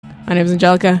My name is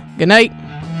Angelica. Good night.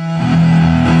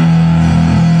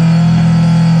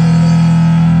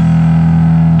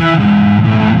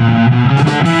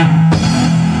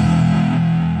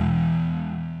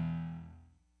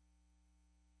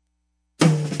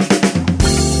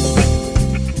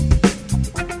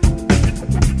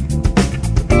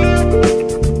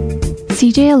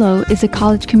 CJLO is a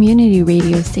college community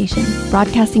radio station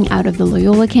broadcasting out of the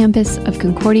Loyola campus of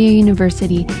Concordia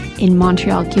University in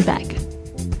Montreal, Quebec.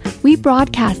 We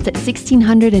broadcast at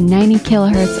 1690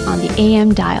 kilohertz on the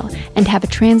AM dial and have a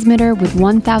transmitter with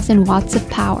 1,000 watts of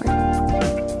power.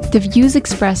 The views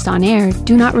expressed on air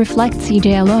do not reflect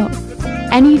CJLO.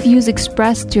 Any views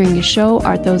expressed during a show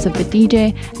are those of the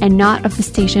DJ and not of the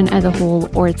station as a whole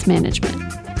or its management.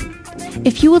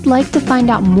 If you would like to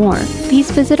find out more, please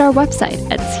visit our website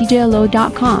at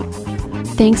cjlo.com.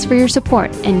 Thanks for your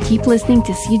support and keep listening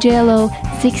to CJLO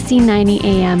 1690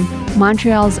 AM,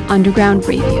 Montreal's underground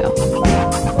radio.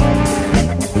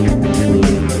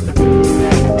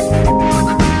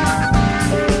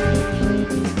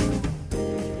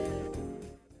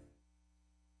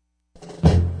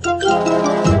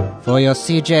 For your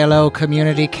CJLO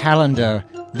community calendar,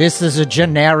 this is a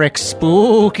generic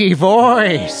spooky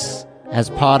voice. As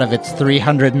part of its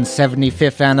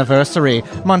 375th anniversary,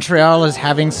 Montreal is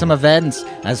having some events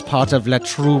as part of La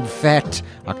Troupe Fête,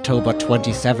 October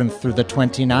 27th through the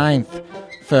 29th.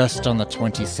 First on the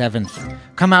 27th,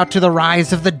 come out to the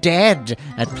Rise of the Dead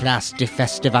at Place du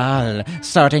Festival,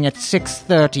 starting at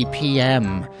 6:30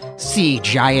 p.m. See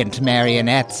giant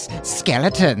marionettes,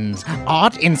 skeletons,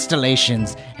 art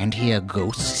installations, and hear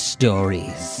ghost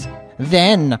stories.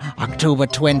 Then, October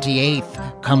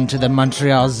 28th, come to the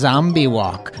Montreal Zombie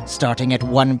Walk, starting at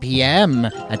 1 p.m.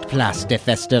 at Place du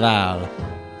Festival.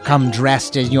 Come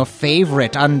dressed in your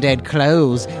favorite undead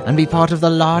clothes and be part of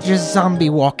the largest zombie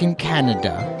walk in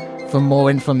Canada. For more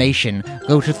information,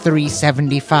 go to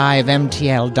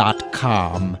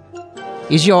 375mtl.com.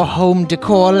 Is your home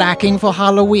decor lacking for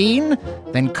Halloween?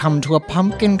 Then come to a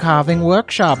pumpkin carving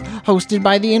workshop hosted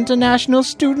by the International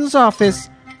Students Office.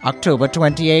 October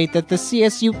 28th at the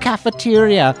CSU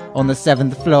cafeteria on the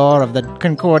 7th floor of the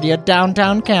Concordia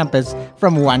downtown campus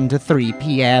from 1 to 3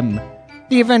 p.m.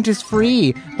 The event is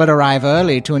free, but arrive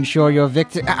early to ensure your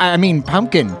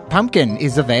pumpkin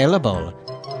is available.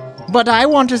 But I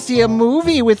want to see a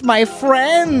movie with my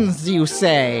friends, you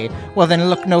say. Well, then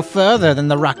look no further than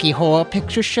the Rocky Horror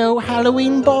Picture Show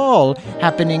Halloween Ball,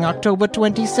 happening October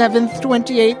 27th,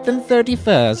 28th, and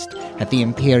 31st at the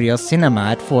Imperial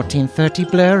Cinema at 1430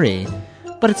 Blurry.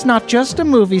 But it's not just a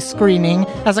movie screening,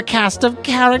 as a cast of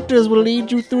characters will lead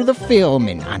you through the film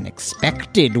in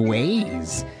unexpected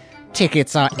ways.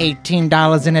 Tickets are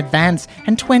 $18 in advance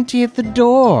and $20 at the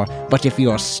door. But if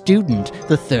you're a student,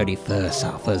 the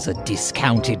 31st offers a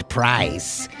discounted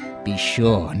price. Be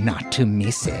sure not to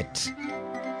miss it.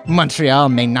 Montreal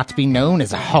may not be known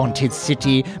as a haunted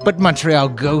city, but Montreal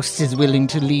Ghosts is willing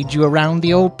to lead you around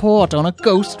the old port on a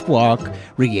ghost walk,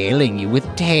 regaling you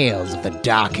with tales of the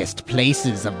darkest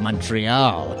places of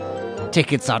Montreal.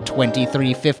 Tickets are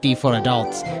 $23.50 for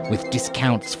adults, with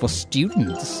discounts for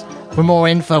students. For more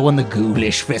info on the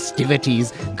ghoulish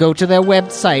festivities, go to their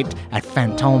website at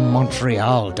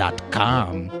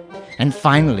phantommontreal.com. And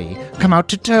finally, come out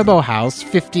to Turbo House,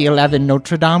 5011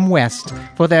 Notre Dame West,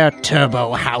 for their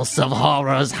Turbo House of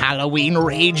Horrors Halloween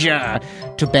Rager,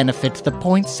 to benefit the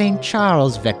Point St.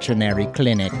 Charles Veterinary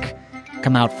Clinic.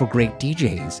 Come out for great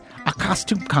DJs, a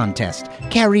costume contest,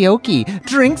 karaoke,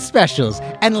 drink specials,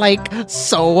 and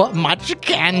so much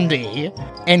candy.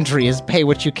 Entry is pay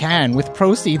what you can, with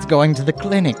proceeds going to the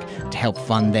clinic to help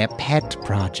fund their pet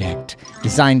project,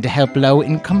 designed to help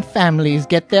low-income families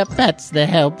get their pets the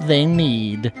help they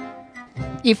need.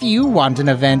 If you want an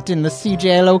event in the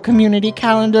CJLO community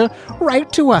calendar,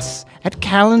 write to us at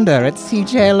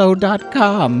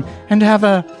calendar@cjlo.com and have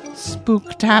a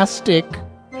spooktastic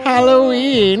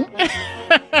Halloween.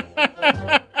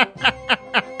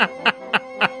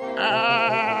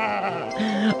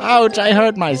 Ouch, I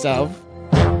hurt myself.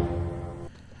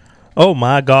 Oh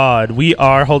my god, we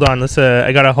are, hold on, let's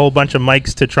I got a whole bunch of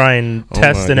mics to try and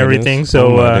test and everything,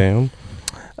 so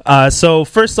so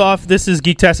first off, this is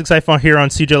Geektastic Sci-Fi here on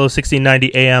CJLO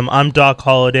 1690 AM. I'm Doc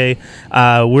Holliday.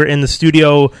 We're in the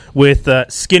studio with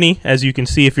Skinny, as you can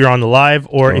see if you're on the live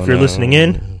or if you're listening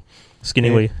in.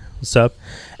 Skinny, what's up?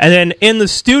 And then in the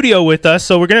studio with us,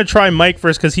 so we're going to try Mike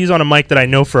first because he's on a mic that I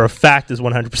know for a fact is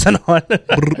 100% on.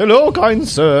 Hello, kind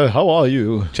sir. How are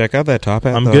you? Check out that top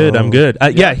hat. I'm good.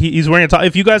 Yeah, he's wearing a top.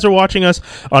 If you guys are watching us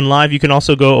on live, you can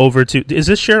also go over to... Is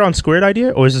this shared on Squared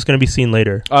Idea or is this going to be seen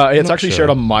later? It's actually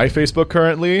shared on my Facebook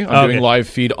currently. I'm doing live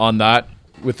feed on that.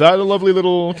 with that lovely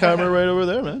little camera right over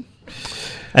there, man.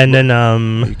 And then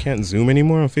you can't zoom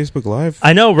anymore on Facebook Live.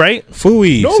 I know, right?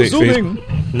 Phooey. No zooming.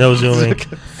 No zooming.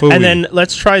 And then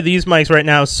let's try these mics right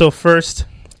now. So first,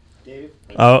 Dave.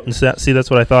 Oh, see, that's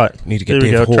what I thought. Need to get there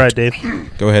Dave we go. Holt. Try it,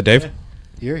 Dave. Go ahead, Dave.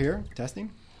 Here. Testing.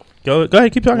 Go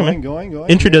ahead. Keep talking, man. Going.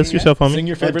 Introduce yourself, homie. Sing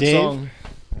your favorite Dave. song.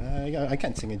 I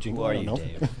can't sing a jingle. Who are I don't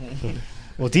you, know. Dave?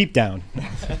 Well, deep down.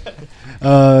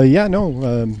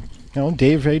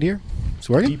 Dave right here. It's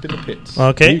working. Deep in the pits.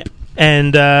 Okay.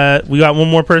 And we got one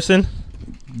more person.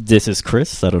 This is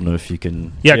Chris. I don't know if you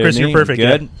can. Yeah, hear Chris, me. you're perfect.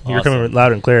 Good. Yeah. You're coming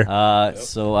loud and clear.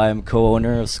 So I'm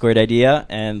co-owner of Squared Idea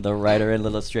and the writer and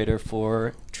illustrator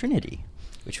for Trinity,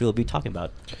 which we'll be talking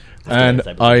about. And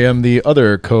afterwards, I am the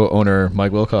other co-owner,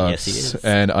 Mike Wilcox. Yes, he is.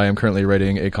 And I am currently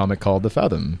writing a comic called The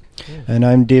Fathom. And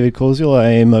I'm David Koziel. I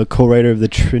am a co-writer of the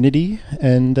Trinity,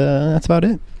 and that's about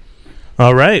it.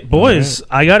 All right, boys.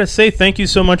 I gotta say, thank you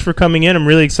so much for coming in. I'm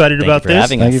really excited Thank about you for this.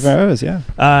 having Thank you us. for having us. Yeah.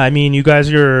 I mean, you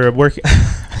guys are working.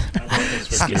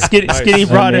 Skinny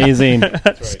brought Amazing.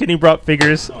 Skinny brought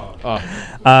figures.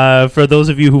 For those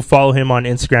of you who follow him on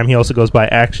Instagram, he also goes by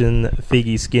Action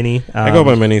Figgy Skinny. I go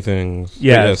by many things.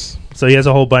 Yeah. Yes. So he has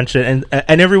a whole bunch of, and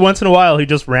every once in a while he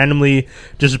just randomly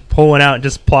just pull one out and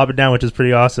just plop it down, which is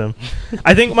pretty awesome.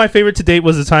 I think my favorite to date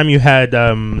was the time you had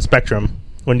Spectrum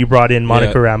when you brought in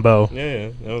Monica Rambeau. Yeah.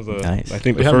 That was Nice. I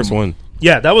think We the have first one.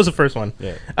 Yeah, that was the first one.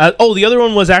 Yeah. The other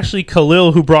one was actually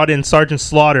Khalil, who brought in Sergeant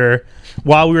Slaughter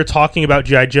while we were talking about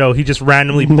G.I. Joe. He just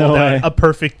randomly pulled No out way. a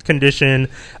perfect condition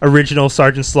original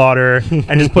Sergeant Slaughter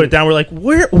and just put it down. We're like,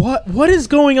 what is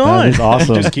going That on? is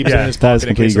awesome. Just keeps it in his That is pocket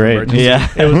in case completely of great.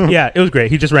 emergency. Yeah. It was great.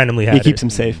 He just randomly had He it. keeps him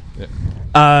safe.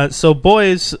 So,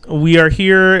 boys, we are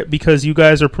here because you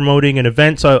guys are promoting an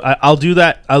event. So I'll do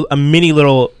that, a mini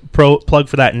little plug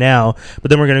for that now. But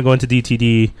then we're going to go into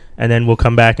DTD, and then we'll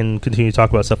come back and continue to talk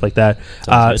about stuff like that.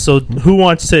 So who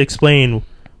wants to explain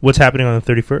what's happening on the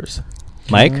 31st?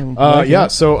 Mike?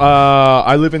 So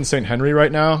I live in St. Henry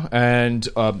right now, and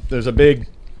there's a big,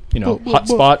 hot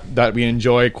spot that we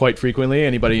enjoy quite frequently.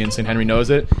 Anybody in St. Henry knows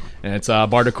it, and it's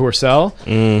Bar de Courcelles.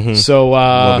 Mm-hmm. So,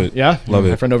 Love it. yeah, Love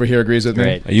my it. friend over here agrees with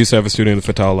Great. me. I used to have a student at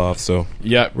Fatal Loft, so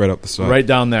Yeah, right up the side. right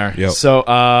down there. Yep. So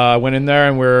I went in there,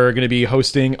 and we're going to be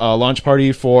hosting a launch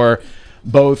party for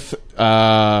both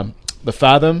the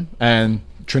Fathom and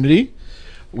Trinity.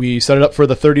 We set it up for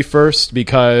the 31st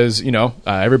because,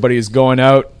 everybody's going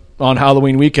out on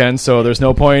Halloween weekend, so there's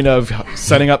no point of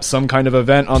setting up some kind of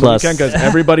event on Plus- the weekend because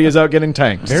everybody is out getting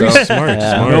tanked. Very So, smart.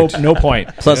 Yeah. Smart. no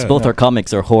point. Plus, both our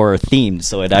comics are horror themed,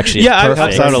 so it actually Yeah, I- is perfect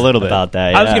helps out a little bit. about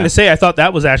that. I was yeah. going to say, I thought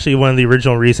that was actually one of the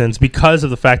original reasons because of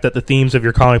the fact that the themes of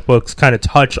your comic books kind of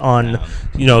touch on,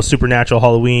 supernatural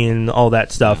Halloween, all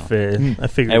that stuff. I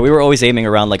figured. And we were always aiming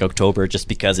around like October just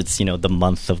because it's, the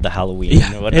month of the Halloween.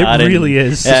 Yeah, and whatnot. it really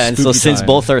is. Yeah, and so Spooky since time.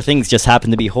 both our things just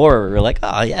happen to be horror, we're like,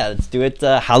 oh, yeah, let's do it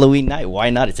Halloween night.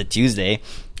 Why not? It's a Tuesday.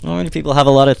 Well, many people have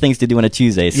a lot of things to do on a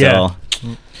Tuesday, so...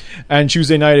 Yeah. And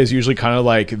Tuesday night is usually kind of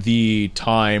like the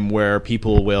time where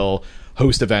people will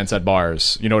host events at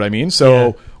bars. You know what I mean? So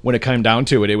Yeah. when it came down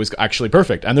to it, it was actually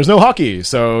perfect. And there's no hockey,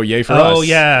 so yay for us. Oh,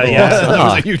 yeah. That was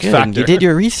Ah, a huge good. factor. You did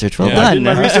your research. Well Yeah. I done.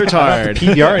 did my research hard.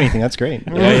 PBR or anything. That's great.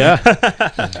 Yeah.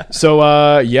 So,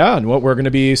 and what we're going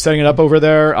to be setting it up over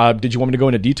there. Did you want me to go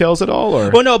into details at all? Or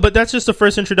Well, no, but that's just the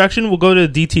first introduction. We'll go to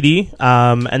DTD,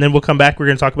 and then we'll come back. We're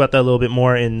going to talk about that a little bit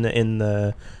more in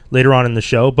the later on in the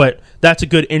show. But that's a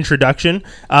good introduction.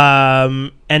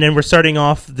 And then we're starting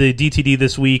off the DTD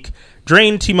this week.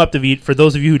 Drain Team Up Defeat. For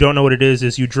those of you who don't know what it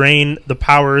is you drain the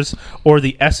powers or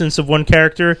the essence of one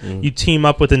character. You team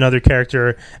up with another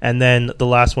character, and then the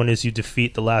last one is you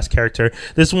defeat the last character.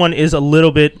 This one is a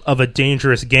little bit of a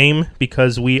dangerous game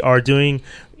because we are doing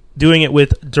it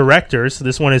with directors.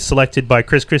 This one is selected by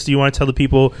Chris. Chris, do you want to tell the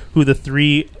people who the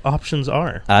three options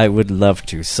are? I would love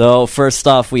to. So first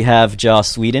off, we have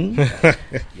Joss Whedon.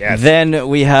 Yes. Then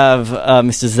we have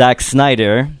Mr. Zack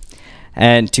Snyder.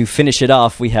 And to finish it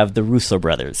off, we have the Russo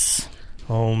brothers.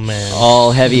 Oh, man.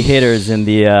 All heavy hitters in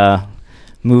the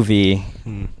movie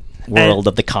world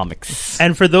of the comics.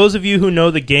 And for those of you who know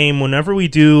the game, whenever we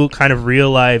do kind of real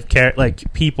life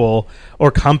people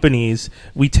or companies,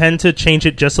 we tend to change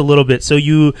it just a little bit. So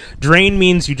you drain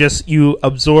means you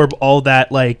absorb all that,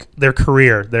 like their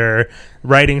career, their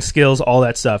writing skills, all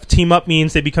that stuff. Team up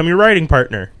means they become your writing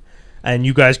partner and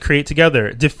you guys create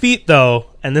together. Defeat, though,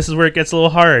 and this is where it gets a little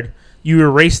hard, you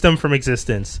erase them from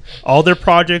existence. All their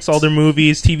projects, all their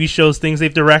movies, TV shows, things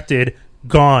they've directed,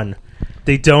 gone.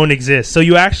 They don't exist. So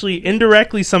you actually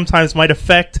indirectly sometimes might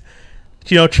affect,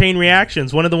 chain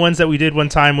reactions. One of the ones that we did one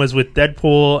time was with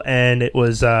Deadpool, and it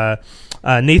was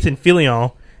Nathan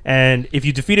Fillion, And if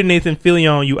you defeated Nathan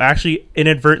Fillion, you actually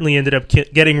inadvertently ended up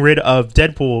getting rid of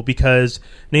Deadpool, because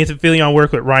Nathan Fillion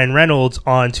worked with Ryan Reynolds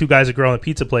on Two Guys, a Girl, and a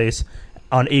Pizza Place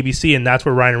on ABC, and that's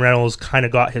where Ryan Reynolds kind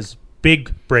of got his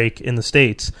big break in the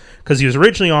States, because he was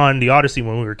originally on The Odyssey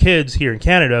when we were kids here in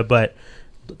Canada, but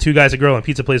Two Guys, a Girl, and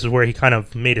Pizza Place was where he kind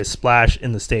of made his splash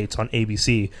in the States on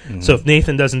ABC. So if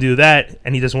Nathan doesn't do that,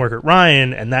 and he doesn't work with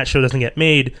Ryan, and that show doesn't get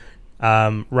made,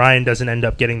 Ryan doesn't end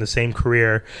up getting the same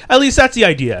career. At least that's the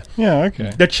idea. Yeah,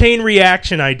 okay. The chain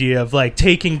reaction idea of like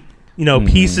taking,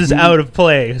 pieces out of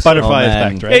play. So, Butterfly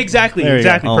effect, right? Exactly. Oh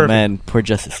Perfect. man, poor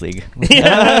Justice League.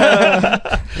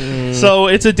 So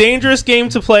it's a dangerous game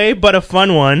to play, but a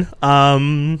fun one.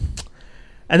 And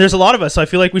there's a lot of us, so I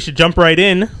feel like we should jump right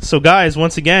in. So guys,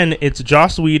 once again, it's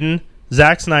Joss Whedon,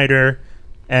 Zack Snyder,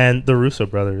 and the Russo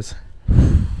brothers.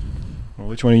 Well,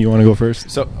 which one do you want to go first?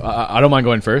 So I don't mind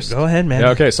going first. Go ahead, man.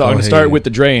 Yeah, okay, so I'm going to start with the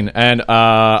drain, and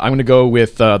I'm going to go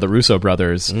with the Russo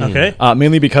brothers. Okay.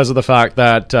 Mainly because of the fact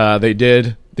that they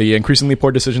did the increasingly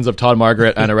poor decisions of Todd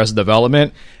Margaret and Arrested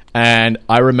Development, and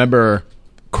I remember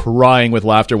crying with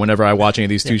laughter whenever I watch any of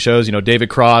these two shows. David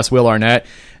Cross, Will Arnett,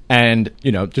 and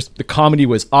just the comedy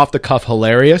was off the cuff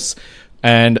hilarious.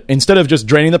 And instead of just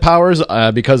draining the powers,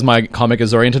 because my comic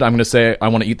is oriented, I'm going to say I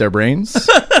want to eat their brains.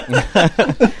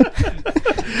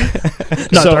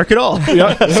 Not dark at all.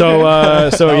 Yeah. So I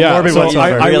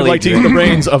would like to eat the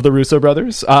brains of the Russo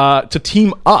brothers. To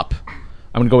team up,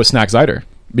 I'm going to go with Snack Snyder,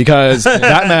 because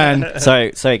that man.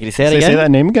 Sorry. Can you say that again? Say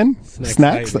that name again.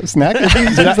 Snack. Snack.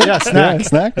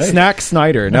 Snack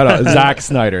Snyder. No, Zack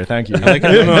Snyder. Thank you.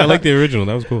 I like the original.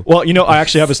 That was cool. Well, I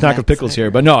actually have a snack of pickles here,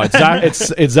 but no,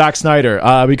 it's Zack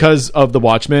Snyder, because of the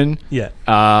Watchmen. Yeah.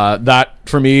 That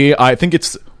for me, I think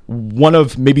it's one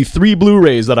of maybe 3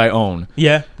 Blu-rays that I own.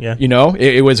 Yeah.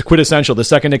 It was quintessential. The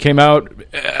second it came out,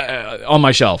 on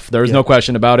my shelf, there was no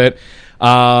question about it.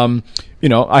 I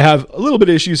have a little bit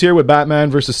of issues here with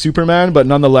Batman versus Superman, but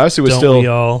nonetheless, it was Don't we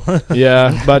all?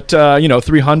 yeah. But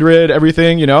 300,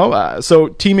 everything. So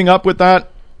teaming up with that,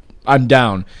 I'm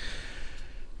down.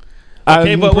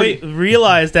 Okay, but wait.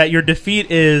 Realize that your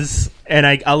defeat is, and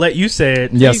I'll let you say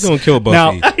it. Yes. He's gonna kill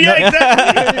Buffy. Yeah,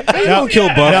 exactly. He's gonna kill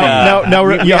Buffy. Now,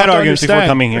 we had arguments before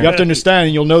coming here. You have to understand,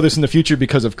 and you'll know this in the future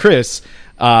because of Chris.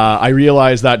 I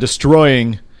realize that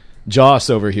destroying Joss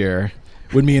over here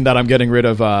would mean that I'm getting rid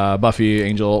of Buffy,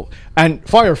 Angel, and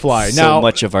Firefly. So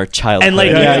much of our childhood.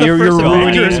 And you're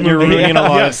ruining a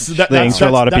lot of things for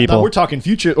a lot of people. We're talking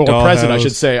future or present, I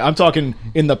should say. I'm talking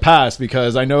in the past,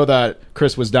 because I know that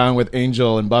Chris was down with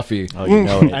Angel and Buffy. Oh, you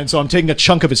know it. And so I'm taking a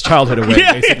chunk of his childhood away,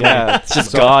 basically. Yeah, it's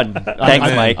just gone.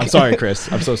 Thanks, Mike. I'm sorry,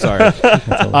 Chris. I'm so sorry.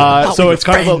 So it's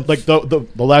kind of like the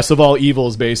less of all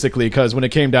evils, basically, because when it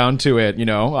came down to it,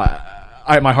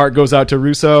 my heart goes out to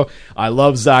Russo. I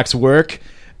love Zach's work,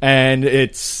 and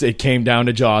it came down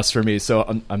to Joss for me.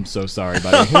 So I'm so sorry,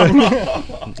 buddy.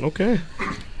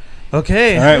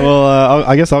 Okay. All right. Well,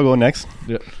 I guess I'll go next.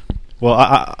 Yeah.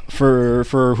 Well, for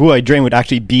who I drain would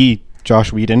actually be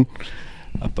Joss Whedon,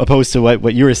 opposed to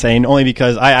what you were saying. Only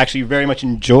because I actually very much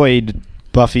enjoyed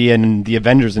Buffy and the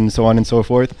Avengers and so on and so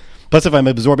forth. Plus, if I'm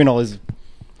absorbing all his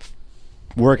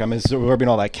work, I'm absorbing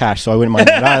all that cash, so I wouldn't mind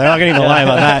that. I'm not going to lie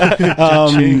about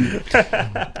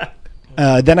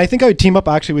that. Then I think I would team up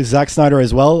actually with Zack Snyder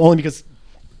as well, only because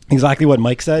exactly what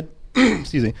Mike said.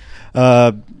 Excuse me.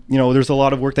 There's a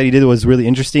lot of work that he did that was really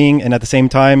interesting, and at the same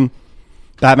time,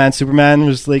 Batman, Superman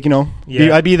was like,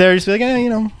 I'd be there just be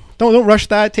like, don't rush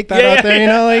that, take that out there,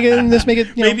 and just make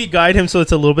it. Maybe guide him so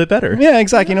it's a little bit better. Yeah,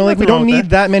 exactly. We don't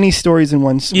need that many stories in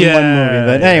one movie.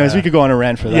 But anyways, we could go on a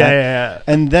rant for that. Yeah.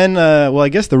 And then, I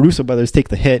guess the Russo brothers take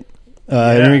the hit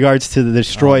in regards to the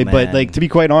Destroy. But to be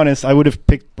quite honest, I would have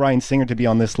picked Bryan Singer to be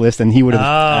on this list, and he would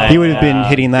have been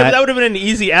hitting that. Yeah, that would have been an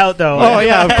easy out, though. Oh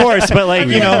yeah, of course. But I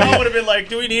would have been like,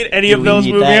 do we need any of those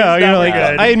movies?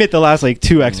 Yeah, I admit the last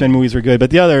 2 X-Men movies were good, but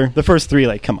the first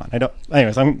 3, come on. I don't.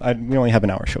 Anyways, we only have an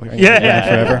hour show here.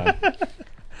 Forever.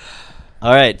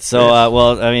 All right, so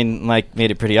Mike made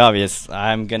it pretty obvious.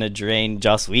 I'm gonna drain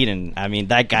Joss Whedon.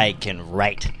 That guy can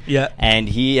write. Yeah, and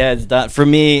he has done, for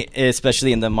me,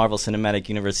 especially in the Marvel Cinematic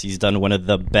Universe, he's done one of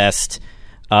the best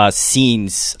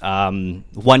scenes,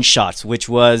 one shots, which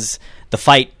was the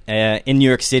fight in New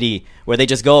York City, where they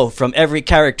just go from every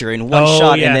character in one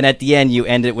shot, and then at the end you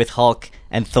end it with Hulk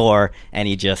and Thor, and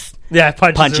he just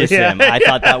punches him. I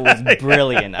thought that was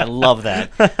brilliant. I love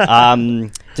that.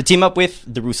 To team up with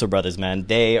the Russo brothers, man,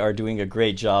 they are doing a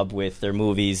great job with their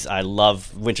movies. I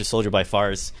love Winter Soldier. By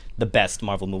far is the best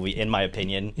Marvel movie, in my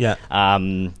opinion. Yeah.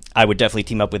 I would definitely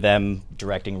team up with them,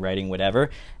 directing, writing,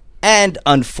 whatever. And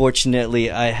unfortunately,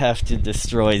 I have to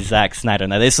destroy Zack Snyder.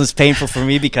 Now, this was painful for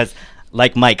me because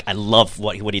like Mike, I love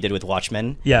what he did with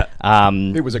Watchmen. Yeah.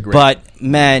 It was a great. But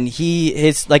man,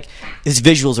 his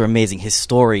visuals are amazing. His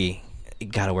story, you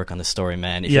gotta work on the story,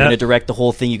 man. If you're gonna direct the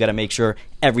whole thing, you gotta make sure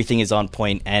everything is on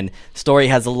point. And story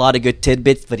has a lot of good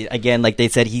tidbits, but again, like they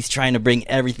said, he's trying to bring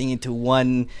everything into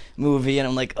one movie, and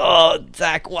I'm like, oh,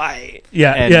 Zach, why?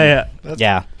 Yeah.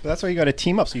 That's why you got to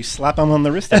team up. So you slap him on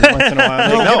the wrist every once in a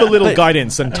while. Like, Give a little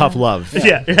guidance and tough love.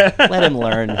 Yeah. Let him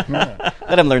learn.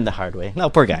 Let him learn the hard way.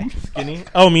 No, poor guy. Skinny.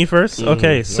 Oh, me first.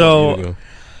 Okay, so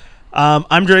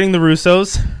I'm joining the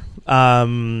Russos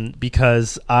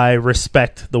because I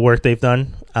respect the work they've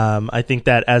done. I think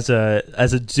that as a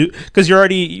because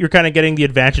you're kind of getting the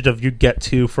advantage of you get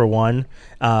 2 for 1.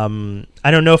 I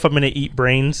don't know if I'm going to eat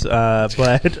brains,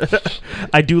 but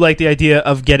I do like the idea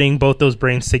of getting both those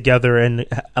brains together and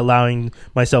allowing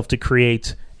myself to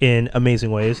create in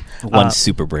amazing ways. One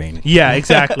super brain. Yeah,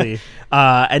 exactly.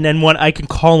 And then one I can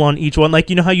call on each one. Like,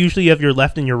 you know how usually you have your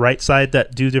left and your right side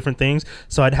that do different things?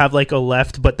 So I'd have like a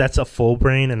left, but that's a full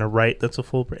brain, and a right that's a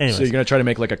full brain. Anyways. So you're going to try to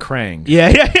make like a Krang. Yeah,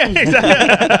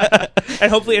 exactly.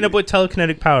 And hopefully end up with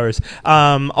telekinetic powers.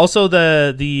 Also,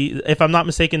 the if I'm not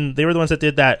mistaken, they were the ones that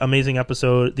did that amazing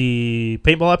episode, the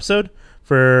paintball episode.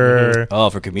 For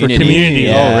Community. For Community.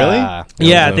 Yeah. Oh, really?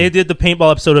 Yeah, they did the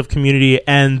paintball episode of Community,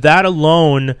 and that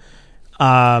alone.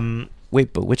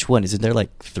 Wait, but which one? Isn't there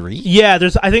like 3? Yeah,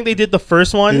 I think they did the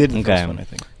first one. They did the first one, I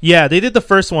think. Yeah, they did the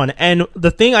first one, and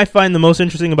the thing I find the most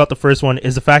interesting about the first one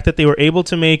is the fact that they were able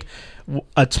to make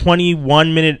a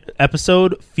 21-minute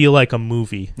episode feel like a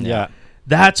movie. Yeah.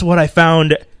 That's what I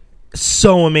found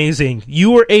so amazing.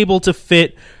 You were able to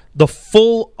fit the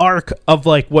full arc of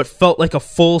like what felt like a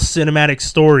full cinematic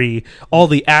story, all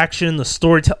the action, the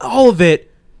storytelling, all of it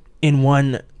in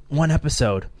one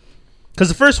episode. Because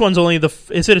the first one's only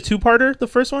is it a 2-parter? The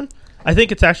first one, I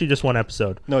think it's actually just one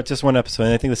episode. No, it's just one episode.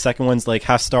 And I think the second one's like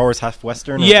half Star Wars, half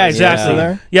Western. Yeah,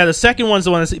 exactly. Yeah. The second one's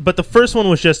the one. But the first one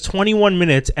was just 21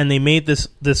 minutes, and they made this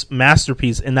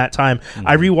masterpiece in that time. Mm-hmm.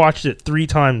 I rewatched it 3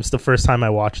 times the first time I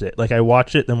watched it. Like I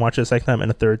watched it, then watched it a second time, and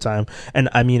a third time. And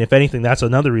I mean, if anything, that's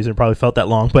another reason it probably felt that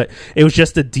long. But it was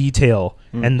just the detail,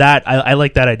 and that I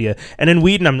like that idea. And then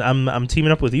Whedon, I'm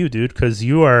teaming up with you, dude, because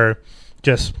you are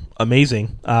just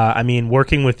amazing. I mean,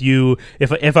 working with you,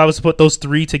 if I was to put those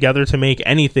 3 together to make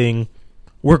anything,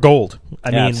 we're gold.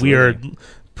 I mean, absolutely. We are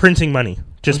printing money,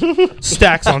 just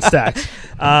stacks on stacks.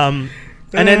 And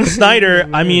then Snyder,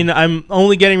 I mean, I'm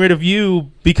only getting rid of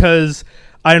you because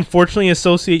I unfortunately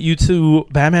associate you to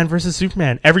Batman versus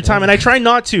Superman every time, and I try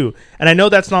not to. And I know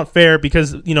that's not fair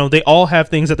because, you know, they all have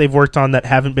things that they've worked on that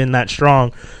haven't been that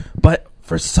strong. But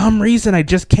for some reason, I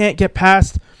just can't get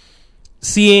past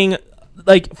seeing...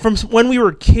 Like, from when we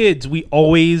were kids, we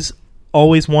always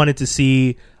wanted to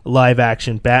see live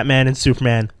action Batman and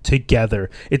Superman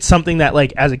together. It's something that,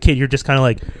 like, as a kid, you're just kind of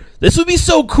like, this would be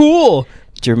so cool.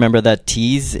 Do you remember that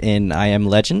tease in I Am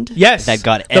Legend? Yes. That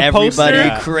got the everybody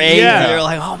poster? crazy. Yeah. They were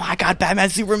like, oh my God,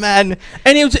 Batman, Superman.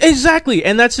 And it was exactly.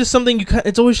 And that's just something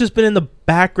it's always just been in the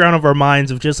background of our minds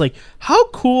of just like, how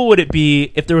cool would it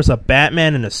be if there was a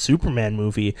Batman and a Superman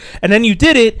movie? And then you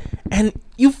did it, and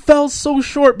you fell so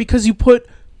short because you put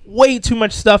way too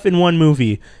much stuff in one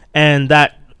movie. And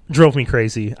that drove me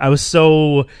crazy. I was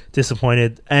so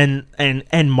disappointed. And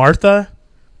Martha...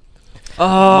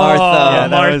 Oh,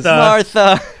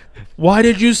 Martha. Why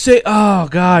did you say... Oh,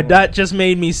 God, that just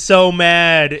made me so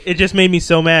mad. It just made me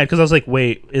so mad because I was like,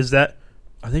 wait, is that...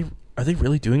 Are they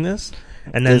really doing this?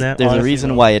 And then there's a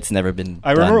reason why it's never been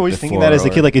I remember always thinking that as a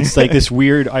kid, like it's like this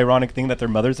weird, ironic thing that their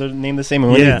mothers are named the same.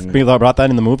 And when they brought that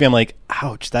in the movie, I'm like,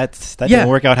 ouch, that didn't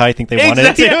work out how I think they wanted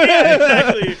it to.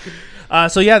 Exactly.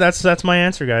 So yeah, that's my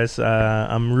answer, guys.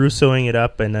 I'm Russoing it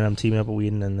up, and then I'm teaming up with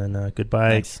Whedon, and then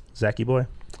goodbye, Thanks. Zachy boy.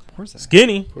 Poor Zach.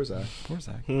 Skinny. Poor Zach.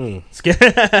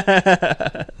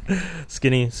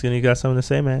 Skinny got something to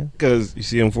say, man. Because, you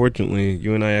see, unfortunately,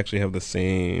 you and I actually have the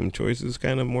same choices,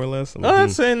 kind of, more or less. I'm not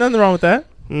saying nothing wrong with that.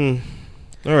 All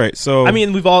right, so... I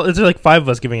mean, there's like 5 of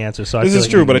us giving answers, so this is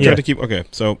like true, but I try to keep... Okay,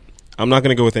 so I'm not going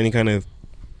to go with any kind of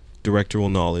directorial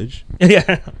knowledge.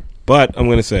 Yeah. But I'm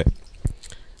going to say,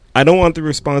 I don't want the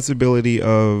responsibility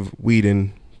of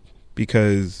Whedon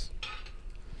because...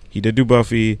 He did do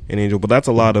Buffy and Angel, but that's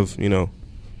a lot of,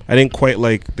 I didn't quite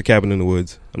like The Cabin in the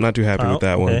Woods. I'm not too happy with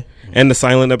that one. And the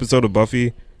silent episode of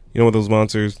Buffy, with those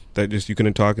monsters that just you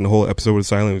couldn't talk and the whole episode was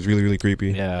silent. It was really, really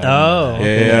creepy. Yeah. Oh.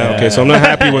 Yeah. Okay, so I'm not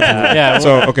happy with it. Yeah.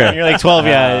 So, okay. When you're like 12,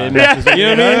 you know what I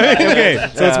mean?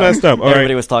 Okay, so it's messed up. All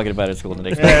Everybody right. was talking about it at school the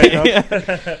next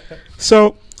day.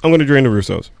 So I'm going to drain the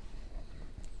Russos.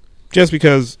 Just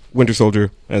because Winter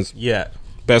Soldier, as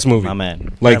best movie. My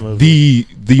man. Like That movie.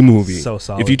 the movie. So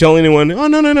solid. If you tell anyone, oh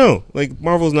no, like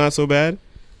Marvel's not so bad,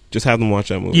 just have them watch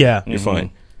that movie. Yeah. You're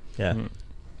fine. Yeah.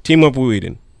 Team up with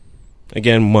Whedon.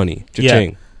 Again, money.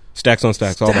 Cha-ching. Stacks on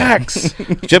stacks. All that.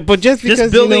 But just because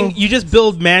Just building, you just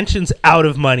build mansions out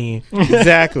of money.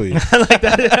 exactly. Like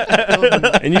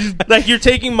that. And you just Like you're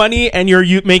taking money and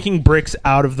you're making bricks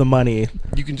out of the money.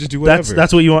 you can just do whatever.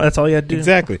 That's what you want. That's all you had to do.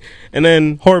 exactly. And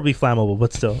then Horribly flammable,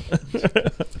 but still.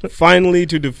 finally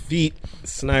to defeat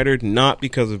Snyder, not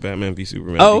because of Batman v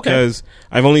Superman, Oh, okay. because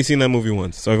I've only seen that movie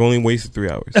once, so I've only wasted 3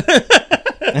 hours.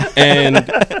 And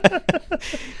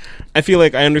I feel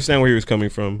like I understand where he was coming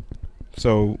from.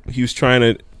 So he was trying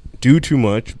to do too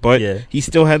much, but Yeah. he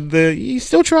still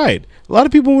tried. A lot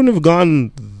of people wouldn't have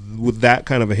gone with that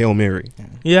kind of a Hail Mary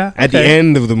Yeah. at the okay.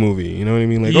 end of the movie. You know what I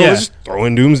mean? Like, Yeah. let's just throw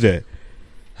in Doomsday.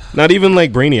 Not even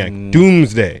like Brainiac.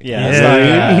 Doomsday. Yeah,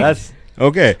 Yeah. that's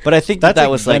Okay. But I think That's that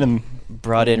like was like Venom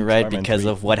brought in right Spider-Man because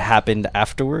 3. of what happened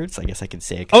afterwards. I guess I can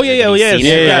say it. 'cause Oh, yeah, everybody's yeah, seen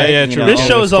yeah, it, yeah, right? yeah, You true. know? This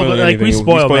show's all like we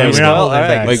spoil, man. We're not Well, holding all it right,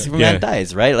 back. Like, Superman yeah.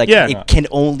 dies, right? Like Yeah. it can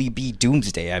only be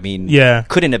Doomsday. I mean, Yeah.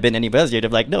 couldn't have been anybody else. You'd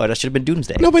have like, no, that should have been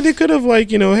Doomsday. No, but they could have like,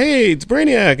 hey, it's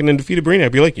Brainiac, and then defeated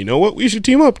Brainiac. Be like, you know what? We should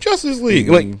team up, Justice League.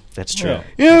 Like, That's true.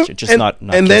 yeah, That's true. Just and, not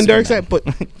and then kill Superman. Darkseid. But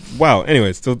wow.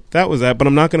 Anyways, so that was that. But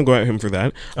I'm not going to go at him for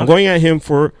that. I'm going at him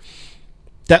for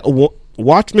that.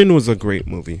 Watchmen was a great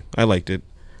movie. I liked it,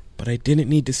 but I didn't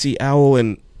need to see Owl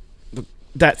and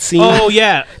that scene. Oh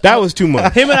yeah, that was too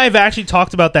much. Him and I have actually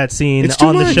talked about that scene It's too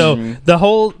on the much.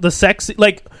 show. The sex,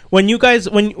 like when you guys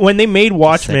when they made Sex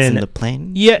Watchmen, in the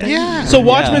plane. yeah, Yeah. So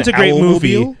Watchmen's a great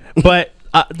movie, Owlmobile? but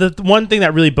the one thing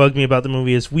that really bugged me about the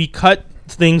movie is we cut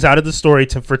things out of the story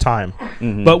for time,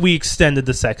 but we extended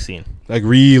the sex scene. Like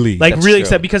really, Like That's really true.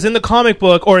 except because in the comic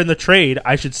book or in the trade,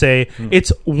 I should say,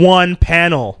 it's one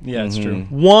panel. yeah, it's true.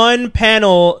 One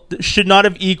panel should not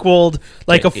have equaled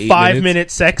like Like a 8 5-minute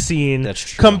minutes? sex scene That's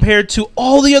true. compared to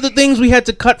all the other things we had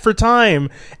to cut for time.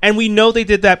 And we know they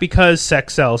did that because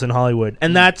sex sells in Hollywood.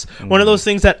 And that's one of those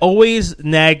things that always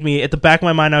nagged me. At the back of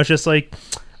my mind, I was just like,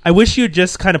 I wish you'd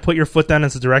just kind of put your foot down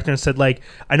as a director and said, like,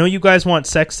 I know you guys want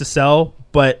sex to sell,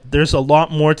 but there's a lot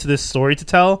more to this story to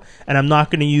tell, and I'm not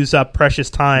going to use up precious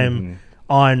time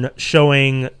on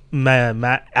showing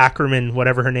Matt Ackerman,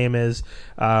 whatever her name is,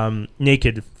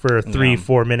 naked for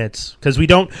 3-4 minutes because we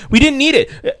didn't need it.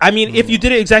 I mean, if you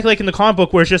did it exactly like in the comic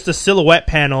book, where it's just a silhouette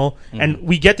panel, and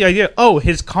we get the idea. Oh,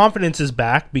 his confidence is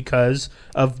back because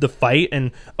of the fight,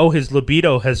 and his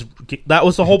libido has. That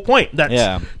was the whole point.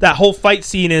 That whole fight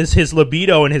scene is his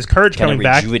libido and his courage Kind coming of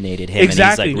back. rejuvenated him,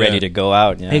 Exactly. and he's like ready to go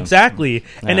out. Yeah. Exactly,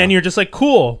 and Yeah. then you're just like,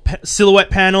 cool, silhouette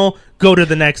panel. Go to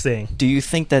the next thing. Do you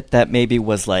think that maybe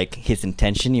was like his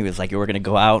intention? He was like, "We're gonna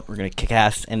go out, we're gonna kick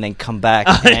ass, and then come back."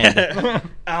 And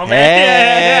Oh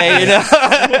hey, you know, It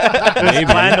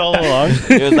was planned all along.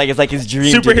 it's like his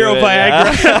dream. to do Superhero it,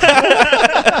 Viagra.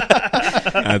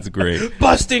 yeah. that's great.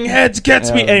 Busting heads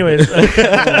gets me. Anyways,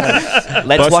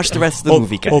 Let's watch the rest of the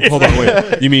movie, guys. Hold on,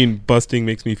 wait. You mean busting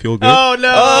makes me feel good? oh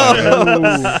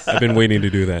no. I've been waiting to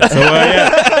do that. So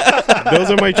yeah, those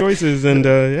are my choices, and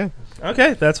yeah.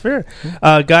 Okay, that's fair.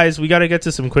 Guys, we got to get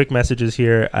to some quick messages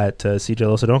here at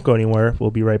CJLO, so don't go anywhere. We'll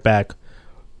be right back.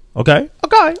 Okay?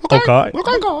 Okay.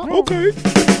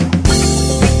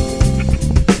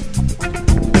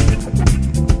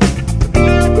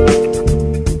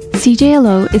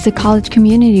 CJLO is a college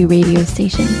community radio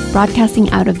station broadcasting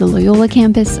out of the Loyola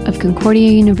campus of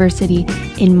Concordia University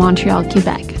in Montreal,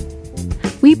 Quebec.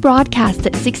 We broadcast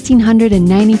at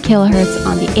 1690 kilohertz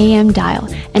on the AM dial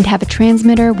and have a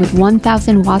transmitter with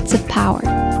 1000 watts of power.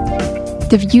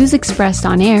 The views expressed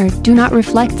on air do not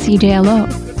reflect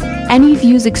CJLO. Any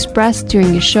views expressed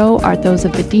during the show are those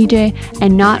of the DJ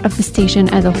and not of the station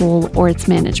as a whole or its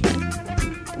management.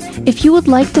 If you would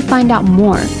like to find out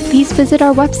more, please visit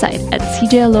our website at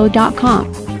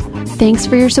cjlo.com. Thanks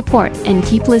for your support and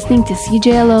keep listening to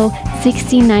CJLO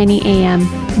 1690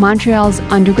 AM, Montreal's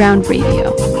underground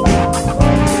radio.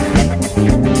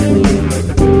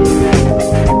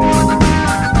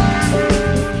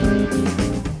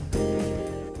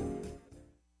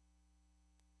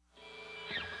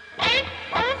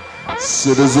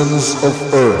 Citizens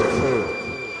of Earth,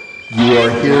 you are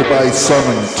hereby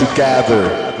summoned to gather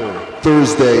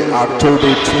Thursday,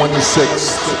 October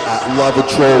 26th at La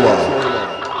Vitrola.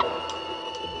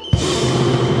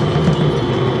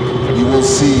 You will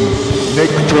see Nick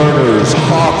Turner's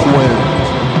Hawkwind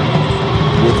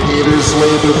with haters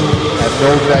labeled and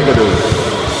no negative.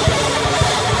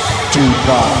 Do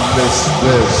not miss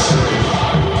this.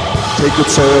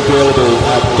 Tickets are available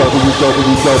at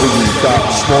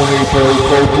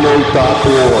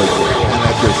www.smonyboyfolklore.org and and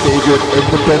at your favorite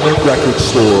independent record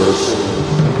stores.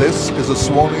 And this is a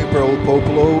Swanee Pearl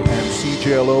Popolo and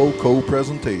CJLO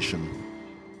co-presentation.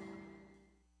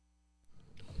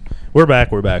 We're back.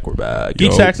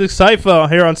 Geek Tactics Cypher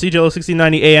here on CJLO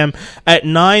 1690 AM. At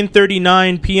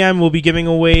 9:39 p.m., we'll be giving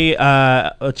away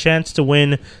a chance to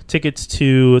win tickets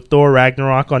to Thor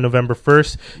Ragnarok on November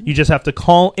 1st. You just have to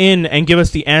call in and give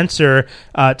us the answer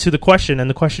to the question. And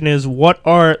the question is, what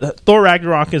are... Thor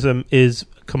Ragnarok is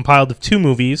compiled of 2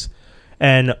 movies.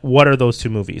 And what are those 2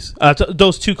 movies?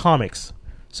 Those 2 comics.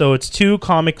 So it's 2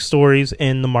 comic stories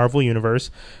in the Marvel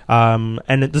Universe, and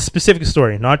the specific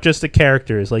story, not just the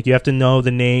characters. Like, you have to know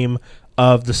the name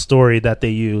of the story that they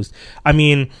used. I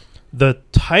mean, the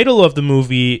title of the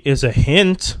movie is a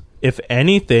hint, if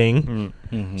anything,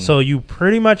 so you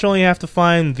pretty much only have to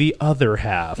find the other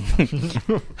half.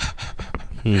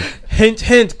 Hint,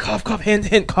 hint, cough, cough, hint,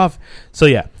 hint, cough. So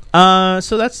yeah.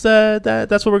 So that's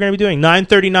what we're going to be doing.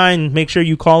 9:39. Make sure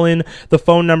you call in. The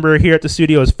phone number here at the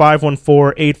studio is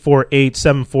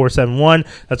 514-848-7471.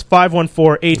 That's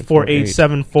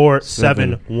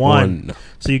 514-848-7471.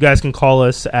 So you guys can call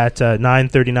us at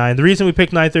 9:39. The reason we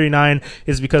picked 9:39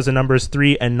 is because the numbers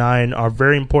 3 and 9 are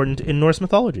very important in Norse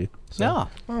mythology. So,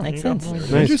 makes sense.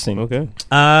 Nice. Interesting. Okay.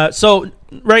 So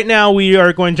right now we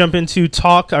are going to jump into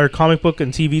our comic book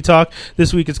and TV talk.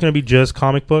 This week it's going to be just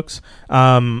comic books.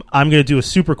 I'm going to do a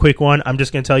super quick one. I'm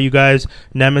just going to tell you guys,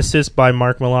 Nemesis by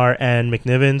Mark Millar and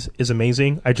McNiven is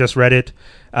amazing. I just read it.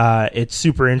 It's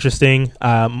super interesting.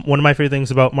 One of my favorite things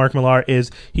about Mark Millar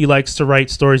is he likes to write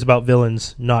stories about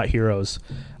villains, not heroes.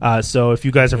 So if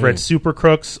you guys have read Super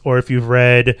Crooks, or if you've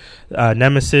read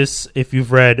Nemesis, if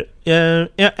you've read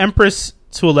Empress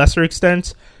to a lesser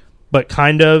extent, but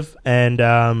kind of,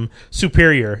 and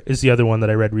Superior is the other one that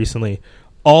I read recently.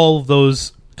 All of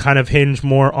those kind of hinge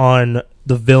more on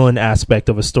the villain aspect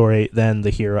of a story than the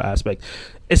hero aspect.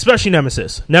 Especially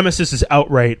Nemesis. Nemesis is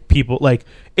outright people, like,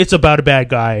 it's about a bad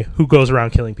guy who goes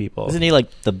around killing people. Isn't he like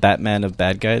the Batman of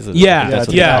bad guys? Yeah, that's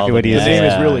exactly what he is. His name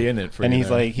is really in it for And you, he's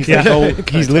man. like,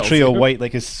 he's literally a white,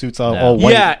 like his suit's all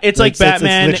white. Yeah, it's like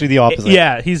Batman. It's literally the opposite.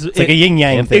 Yeah, it's like a yin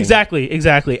yang thing. Exactly.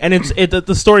 And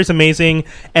the story's amazing,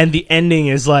 and the ending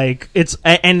is like,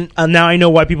 and now I know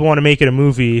why people want to make it a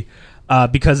movie.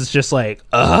 Because it's just like,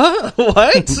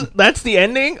 what? That's the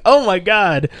ending? Oh my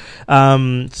god!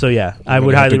 So yeah, I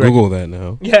would highly Google that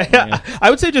now. Yeah. I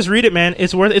would say just read it, man.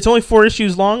 It's worth. It's only 4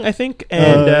 issues long, I think,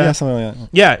 and something like that.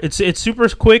 Yeah, it's super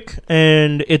quick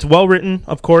and it's well written.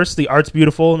 Of course, the art's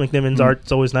beautiful. McNiven's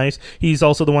art's always nice. He's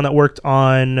also the one that worked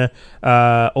on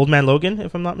Old Man Logan,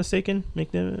 if I'm not mistaken.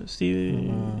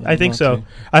 McNiven, I think so.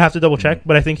 I'd have to double check,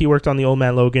 but I think he worked on the Old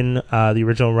Man Logan, the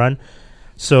original run.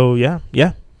 So yeah.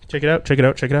 Check it out.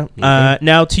 Okay.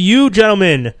 Now, to you,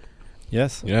 gentlemen.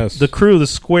 Yes. The crew, the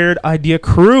Squared Idea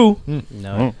crew.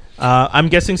 No. I'm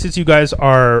guessing since you guys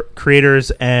are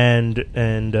creators and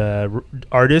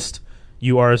artists,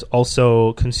 you are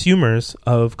also consumers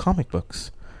of comic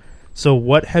books. So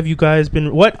what have you guys been...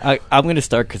 I'm going to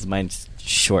start because mine's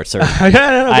short. Sorry.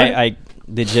 I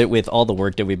legit, with all the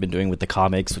work that we've been doing with the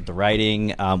comics, with the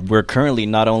writing, we're currently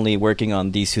not only working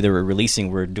on these 2 that we're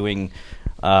releasing, we're doing...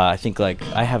 I think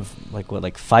I have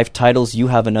 5 titles. You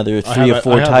have another 3 or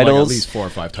 4 titles. At least 4 or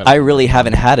 5 titles. I really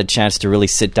haven't had a chance to really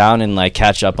sit down and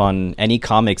catch up on any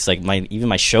comics. Even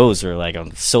my shows are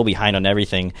I'm so behind on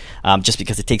everything. Just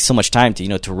because it takes so much time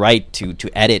to write, to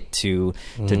edit, to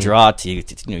draw, to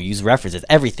use references,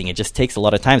 everything. It just takes a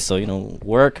lot of time. So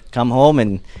work, come home,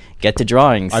 and get to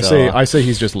drawing. So. I say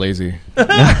he's just lazy.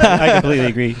 I completely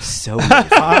agree. So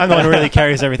I'm the one who really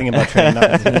carries everything about training.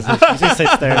 He just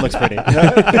sits there and looks pretty.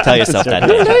 Tell yourself that.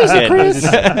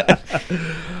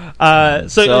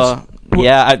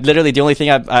 Yeah, literally the only thing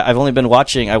I've only been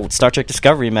watching Star Trek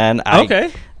Discovery, man.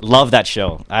 I love that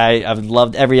show. I've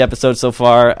loved every episode so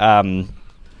far.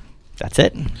 That's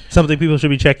it. Something people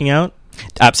should be checking out.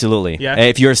 Absolutely. Yeah.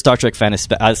 If you're a Star Trek fan,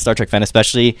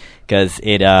 especially, because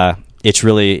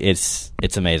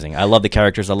it's amazing. I love the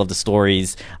characters. I love the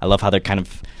stories. I love how they're kind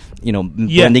of,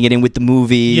 blending it in with the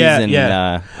movies.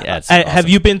 It's awesome. Have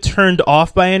you been turned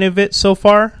off by any of it so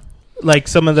far? Like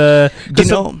some of the...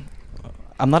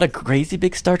 I'm not a crazy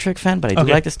big Star Trek fan, but I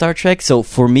do like the Star Trek. So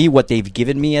for me, what they've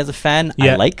given me as a fan,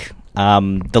 I like.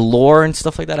 The lore and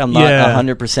stuff like that, I'm not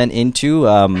 100%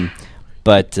 into.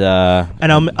 But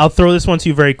and I'll throw this one to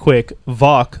you very quick.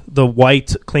 Vok, the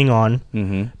white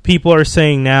Klingon. People are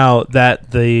saying now that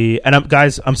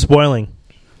I'm spoiling.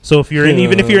 So if you're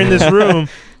even if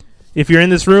you're in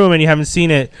this room, and you haven't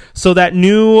seen it, so that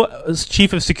new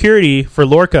chief of security for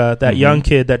Lorca, that young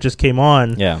kid that just came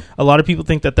on, a lot of people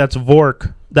think that that's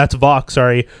Vork that's Vox,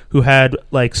 sorry, who had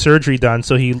like surgery done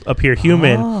so he appear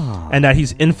human, and that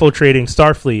he's infiltrating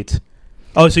Starfleet.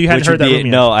 Oh, so you hadn't heard that rumor yet?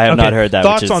 No, I have not heard that.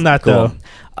 Thoughts on that, cool.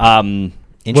 though?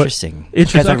 Interesting.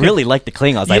 Because I really like the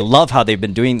Klingons. I love how they've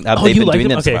been doing. They've been doing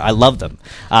this. I love them.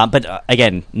 But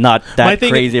again, not that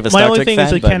crazy of a Star Trek fan. My only thing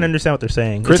is I can't understand what they're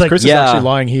saying. Chris is actually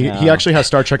lying. He actually has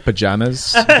Star Trek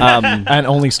pajamas and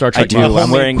only Star Trek. I do.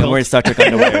 I'm wearing Star Trek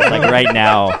underwear like right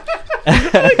now.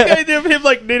 I idea of him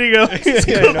like knitting up.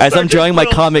 As I'm drawing my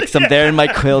comics, I'm there in my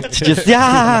quilt, just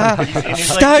Star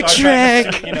Trek.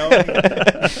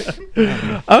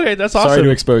 Okay, that's awesome. Sorry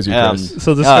to expose you, Chris.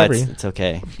 So Discovery, it's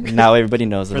okay. Now everybody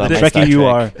knows about my Trekkie Star Trek. you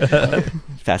are.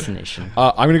 Fascination.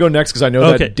 I'm going to go next because I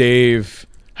know that Dave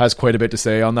has quite a bit to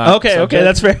say on that. Okay,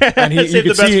 that's fair. And you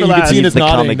can see in his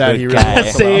nodding that he really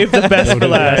save the best for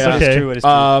last. Okay.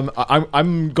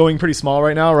 I'm going pretty small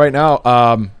right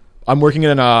now. I'm working in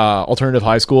an alternative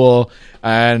high school,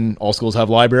 and all schools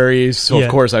have libraries. So, of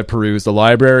course, I perused the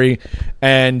library.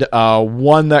 And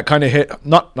one that kind of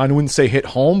I wouldn't say hit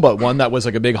home, but one that was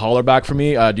like a big holler back for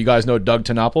me. Do you guys know Doug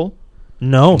TenNapel?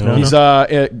 No. He's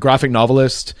a graphic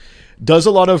novelist. Does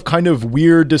a lot of kind of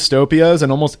weird dystopias,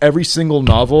 and almost every single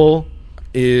novel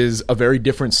is a very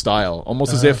different style.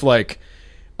 Almost as if, like,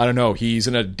 I don't know, he's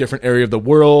in a different area of the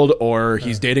world, or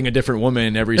he's dating a different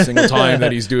woman every single time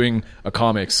that he's doing a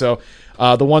comic. So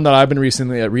the one that I've been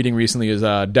reading recently is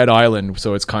Dead Island.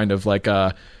 So it's kind of like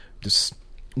this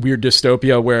weird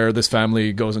dystopia where this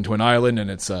family goes into an island,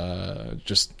 and it's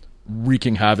just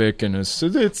wreaking havoc, and it's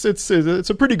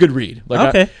a pretty good read.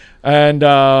 So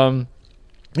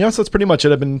that's pretty much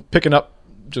it. I've been picking up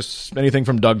just anything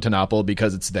from Doug TenNapel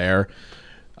because it's there.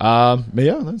 But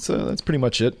yeah, that's pretty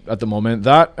much it at the moment.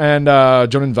 That and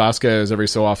Jonan Vasquez every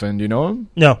so often. Do you know him?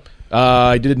 No.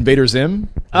 I did Invader Zim.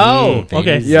 Oh,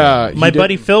 okay. Yeah, my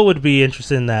buddy Phil would be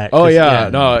interested in that. Oh yeah,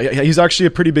 no, he's actually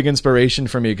a pretty big inspiration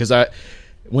for me because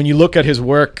when you look at his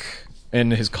work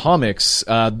and his comics,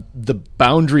 the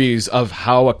boundaries of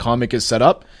how a comic is set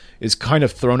up is kind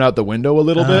of thrown out the window a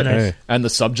little bit, nice. And the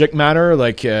subject matter,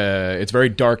 like it's very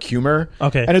dark humor,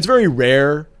 and it's very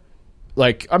rare.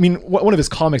 Like, I mean, one of his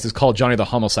comics is called Johnny the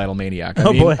Homicidal Maniac.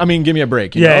 I mean, give me a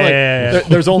break. You know?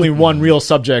 There's only one real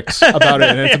subject about it,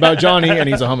 and it's about Johnny, and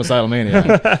he's a homicidal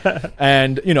maniac.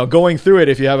 And, going through it,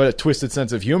 if you have a twisted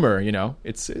sense of humor,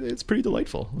 it's pretty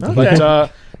delightful. Okay.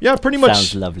 But, yeah, pretty much.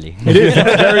 Sounds lovely. It is.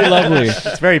 It's very lovely.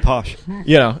 It's very posh.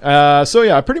 So,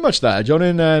 yeah, pretty much that.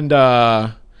 Jonan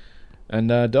and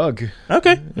Doug.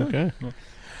 Okay.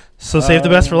 So save the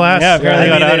best for last. Yeah,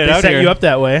 apparently they set you up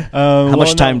that way. How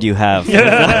much time do you have?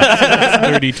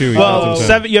 32.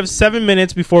 Well, you have 7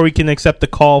 minutes before we can accept the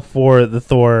call for the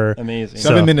Thor. Amazing.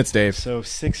 7 minutes, Dave. So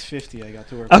 6:50 I got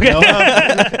to work. Okay.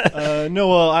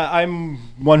 I'm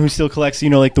one who still collects,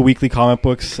 like the weekly comic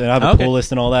books, and I have a pull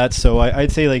list and all that. So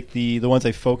I'd say like the ones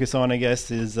I focus on, I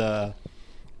guess, is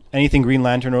anything Green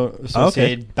Lantern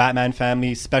associated, Batman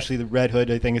family, especially the Red Hood.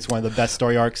 I think it's one of the best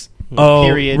story arcs.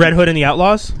 Period. Red Hood and the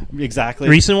Outlaws? Exactly.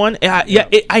 Recent one?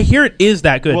 I hear it is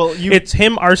that good. Well, it's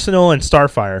him, Arsenal, and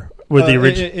Starfire were the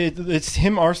original. It's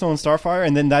him, Arsenal, and Starfire,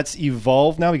 and then that's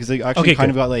evolved now because they actually kind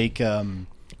of got like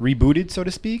rebooted, so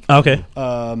to speak. Okay.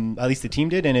 At least the team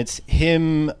did, and it's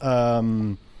him.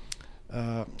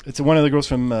 It's one of the girls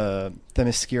from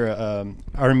Themyscira,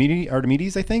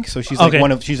 Archimedes, I think. So she's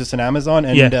like she's just an Amazon,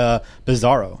 and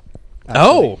Bizarro.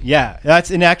 Actually.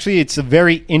 Actually it's a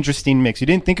very interesting mix. You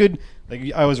didn't think it.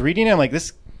 Like I was reading it, I'm like,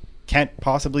 this can't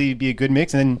possibly be a good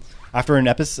mix. And then after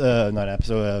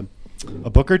a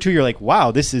book or two, you're like,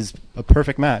 wow, this is a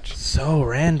perfect match. So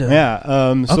random.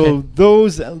 Yeah. So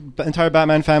those entire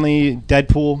Batman family,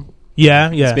 Deadpool.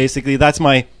 Yeah. It's basically that's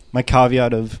my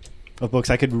caveat of books.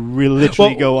 I could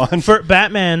literally go on. For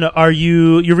Batman,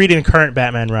 you're reading a current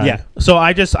Batman run? Yeah. So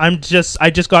I just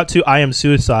got to I Am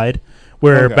Suicide,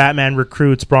 where Batman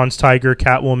recruits Bronze Tiger,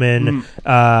 Catwoman,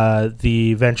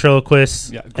 the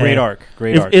ventriloquist. Yeah, great arc.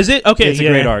 Is it? Okay, it's a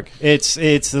great arc. It's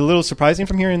a little surprising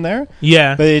from here and there.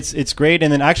 Yeah, but it's great.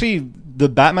 And then actually, the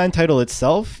Batman title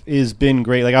itself has been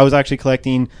great. Like I was actually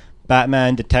collecting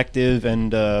Batman, Detective,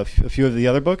 and a few of the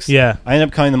other books. Yeah, I ended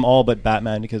up calling them all but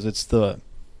Batman because it's the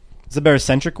better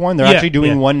centric one. They're actually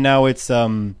doing one now. It's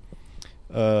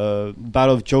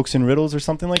Battle of Jokes and Riddles or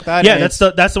something like that. Yeah,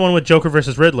 that's the one with Joker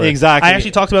versus Riddler. Exactly. I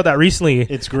actually talked about that recently.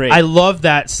 It's great. I love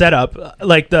that setup.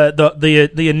 Like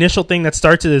the initial thing that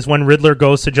starts it is when Riddler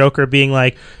goes to Joker being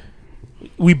like,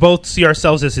 we both see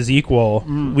ourselves as his equal.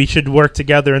 We should work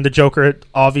together. And the Joker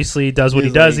obviously does what he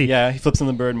does. He flips on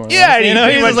the bird more. Yeah,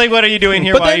 he was like, "What are you doing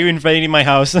here? Why are you invading my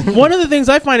house?" One of the things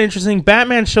I find interesting: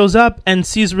 Batman shows up and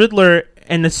sees Riddler,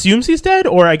 and assumes he's dead,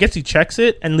 or I guess he checks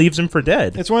it and leaves him for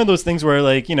dead. It's one of those things where,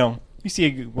 like, you see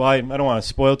I don't want to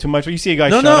spoil too much, but you see a guy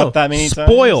shot No. up that many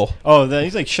Spoil. times. Oh,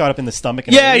 he's like shot up in the stomach.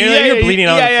 And Yeah, you're bleeding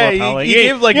out on the floor, pal. He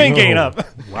gave, like, you ain't getting up.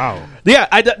 Wow. Yeah,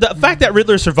 the fact that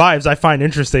Riddler survives, I find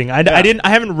interesting. I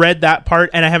haven't read that part,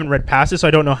 and I haven't read past it, so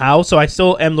I don't know how. So I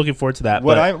still am looking forward to that.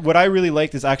 What I really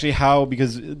liked is actually how,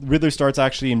 because Riddler starts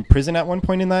actually in prison at one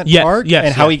point in that arc,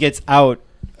 and how he gets out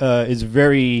is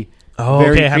very,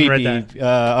 very okay, I haven't creepy. read that.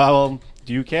 Well,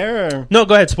 do you care? Or? No,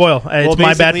 go ahead, spoil. It's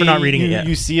my bad for not reading it yet.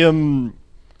 You see him.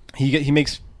 He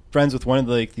makes friends with one of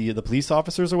the police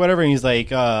officers or whatever, and he's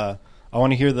like, I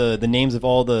want to hear the names of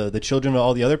all the children of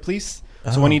all the other police.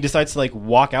 So when he decides to like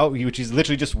walk out, which he's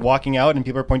literally just walking out and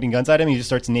people are pointing guns at him, he just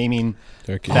starts naming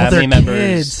family members.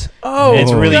 Kids. Oh,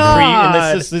 it's really God. creepy,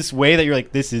 and this is this way that you're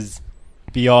like, this is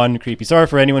beyond creepy. Sorry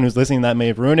for anyone who's listening that may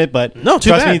have ruined it, but No,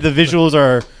 too trust bad. me, the visuals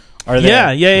are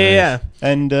there. Yeah.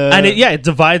 And it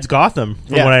divides Gotham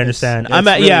from what I understand. it's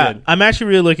really good. I'm actually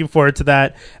really looking forward to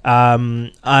that.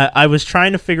 I was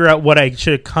trying to figure out what I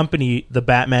should accompany the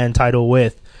Batman title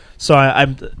with. So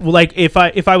I'm like, if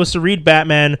I was to read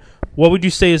Batman, what would you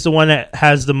say is the one that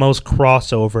has the most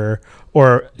crossover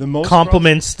or The most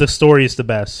complements the stories the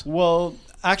best? Well,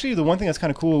 actually, the one thing that's kind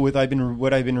of cool with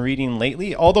what I've been reading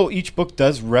lately, although each book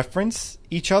does reference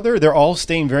each other, they're all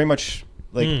staying very much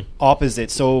like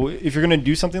opposite. So if you're going to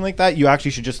do something like that, you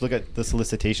actually should just look at the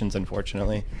solicitations,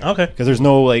 unfortunately. Okay. Because there's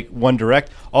no like one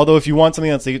direct. Although if you want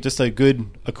something that's like just a good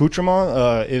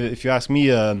accoutrement, if you ask me,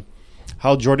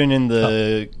 Hal Jordan in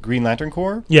the Green Lantern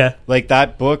Corps, Yeah. like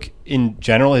that book in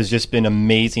general has just been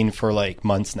amazing for like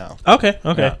months now. Okay.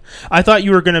 Yeah. I thought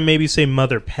you were going to maybe say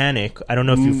Mother Panic. I don't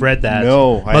know if you've read that.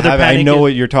 No, I haven't. I know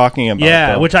what you're talking about.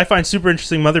 Yeah, though. which I find super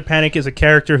interesting. Mother Panic is a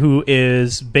character who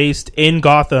is based in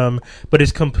Gotham, but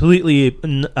is completely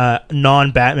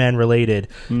non-Batman related.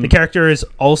 The character is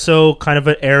also kind of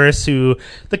an heiress who...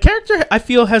 The character, I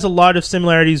feel, has a lot of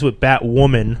similarities with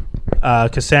Batwoman,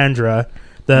 Cassandra,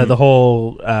 the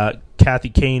whole Kathy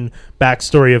Kane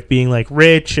backstory of being like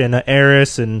rich and an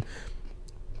heiress and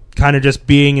kind of just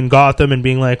being in Gotham and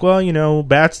being like, well,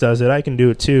 Bats does it, I can do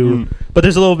it too. But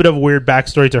there's a little bit of a weird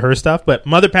backstory to her stuff. But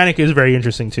Mother Panic is very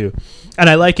interesting too, and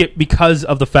I like it because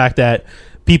of the fact that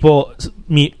people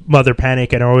meet Mother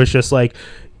Panic and are always just like,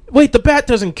 wait, the Bat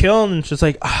doesn't kill, and it's just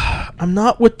like, I'm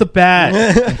not with the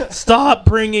Bat. Stop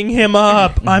bringing him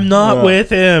up. I'm not with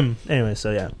him. Anyway,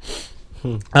 so yeah.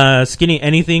 Skinny,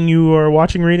 anything you are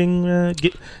watching, reading?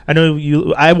 I know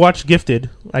you. I watched Gifted.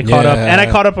 I caught up, and I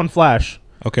caught up on Flash.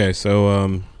 Okay,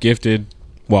 so Gifted,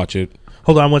 watch it.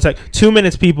 Hold on 1 sec. 2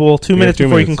 minutes, people. 2 minutes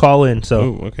before you can call in.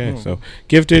 So, okay. So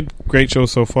Gifted, great show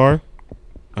so far.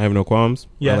 I have no qualms.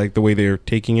 Yeah. I like the way they're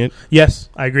taking it. yes,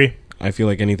 I agree. I feel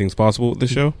like anything's possible with the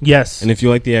show. Yes, And if you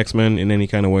like the X-Men in any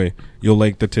kind of way, you'll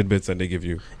like the tidbits that they give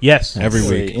you yes. every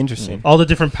Very week. interesting. All the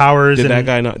different powers.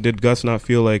 Did Gus not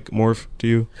feel like Morph to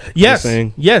you? Yes, Just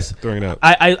saying? yes. Throwing it out.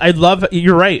 I love.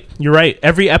 You're right.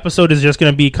 Every episode is just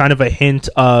going to be kind of a hint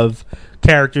of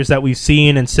characters that we've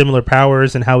seen and similar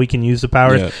powers and how we can use the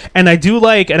powers. Yeah. And I do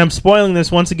like, and I'm spoiling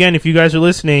this once again, if you guys are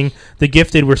listening, The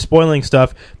Gifted, we're spoiling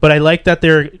stuff, but I like that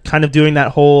they're kind of doing that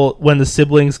whole, when the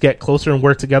siblings get closer and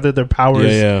work together, their powers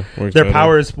works their better.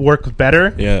 powers work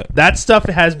better. Yeah. That stuff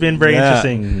has been very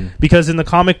interesting because in the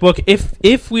comic book,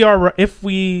 if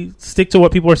we stick to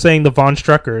what people are saying, the Von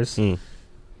Struckers,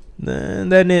 then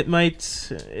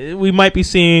we might be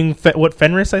seeing what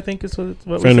Fenris, I think is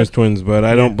what Fenris twins, but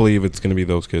I don't believe it's going to be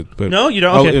those kids. But no, you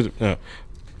don't. Okay. No.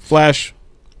 Flash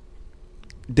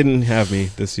didn't have me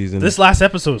this season. This last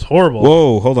episode was horrible.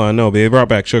 Whoa, hold on, no, they brought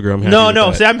back Sugar. I'm happy. No, with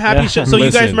no. that. See, I'm happy. So you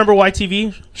guys Listen. remember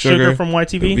YTV? Sugar from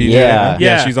YTV. VJ. Yeah.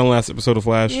 yeah, she's on the last episode of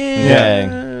Flash.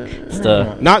 Yeah. It's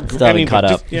the Not still haven't caught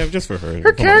up. just for her.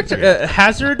 Her character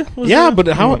Hazard. Was Yeah, there? but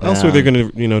how else are they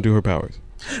going to do her powers?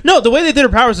 No, the way they did her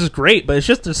powers is great, but it's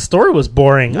just the story was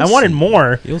boring. I wanted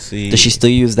more. You'll see. Does she still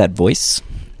use that voice?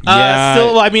 Yeah.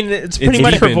 Still, I mean, it's pretty It's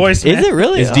much her deepened. voice. Man. Is it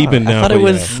really? It's deepened I now, thought it but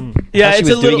was. Yeah, she it's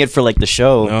was a doing little. it for like the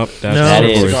show. Nope, that's No. That her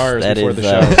is voice. Cigars that before is, the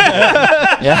show.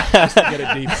 yeah. Get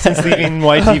it deep. Since leaving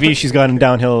YTV, she's gotten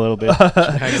downhill a little bit.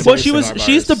 Well,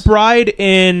 she's the bride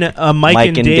in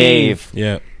Mike and Dave.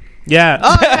 Yeah. Yeah.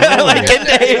 Like in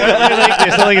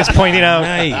Dave. Something is pointing out.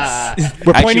 Nice.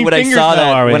 We're Actually, pointing when I fingers saw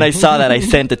now, are we? that, I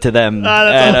sent it to them,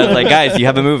 that's and I was like, "Guys, you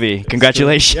have a movie!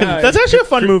 Congratulations!" Yeah. That's actually a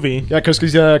fun movie. Yeah, because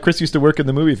Chris used to work in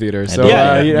the movie theater, so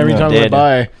Yeah. every time we Did. went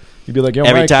by, he'd be like, "Yo,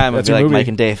 Every Mike, time I'd that's be your like, movie." "Mike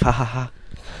and Dave, ha ha ha!"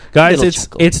 Guys, Little it's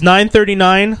chuckle. it's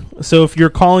 9:39. So if you're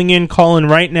calling in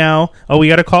right now. Oh, we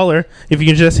got a caller. If you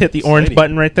can just hit the orange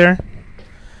button right there.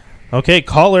 Okay,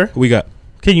 caller. Who we got?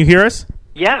 Can you hear us?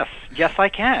 Yes. Yes, I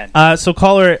can. So,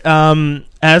 caller,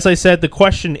 as I said, the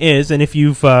question is, and if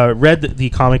you've read the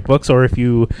comic books or if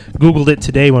you Googled it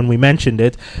today when we mentioned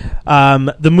it,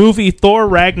 the movie Thor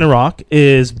Ragnarok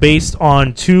is based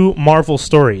on 2 Marvel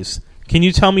stories. Can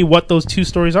you tell me what those 2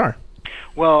 stories are?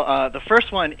 Well, the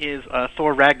first one is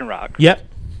Thor Ragnarok. Yep.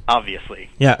 Obviously.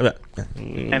 Yeah.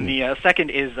 And the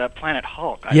second is Planet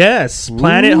Hulk. Yes,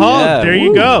 Planet Hulk. Yeah. There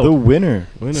you go. The winner.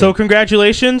 So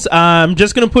congratulations. I'm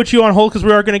just going to put you on hold because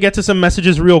we are going to get to some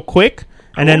messages real quick,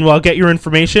 and then we'll get your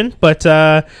information. But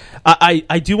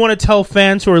I do want to tell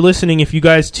fans who are listening, if you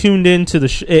guys tuned into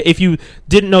the if you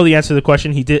didn't know the answer to the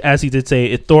question, he did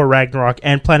say Thor Ragnarok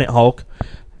and Planet Hulk.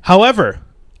 However,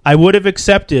 I would have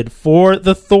accepted for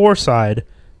the Thor side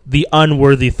the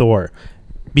Unworthy Thor,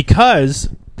 because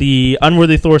the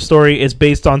Unworthy Thor story is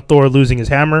based on Thor losing his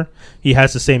hammer. He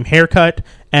has the same haircut,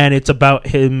 and it's about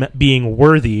him being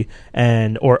worthy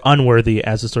or unworthy,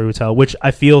 as the story would tell, which I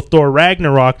feel Thor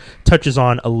Ragnarok touches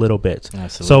on a little bit.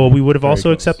 Absolutely. So we would have Very also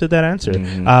close. accepted that answer.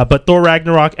 Mm-hmm. But Thor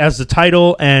Ragnarok as the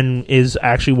title and is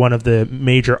actually one of the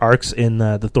major arcs in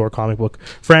the Thor comic book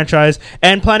franchise.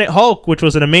 And Planet Hulk, which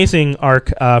was an amazing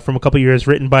arc from a couple years,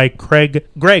 written by Greg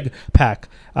Pak.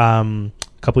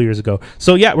 Couple years ago.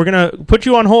 So yeah, we're gonna put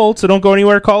you on hold, so don't go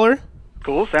anywhere, caller.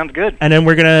 Cool, sounds good. And then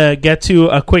we're gonna get to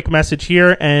a quick message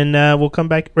here, and we'll come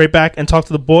right back and talk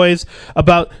to the boys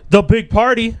about the big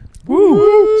party.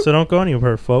 Woo! So don't go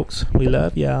anywhere, folks. We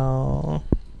love y'all.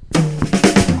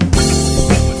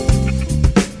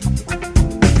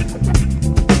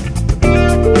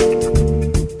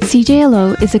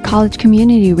 CJLO is a college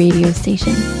community radio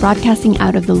station broadcasting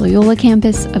out of the Loyola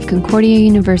campus of Concordia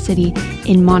University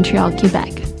in Montreal,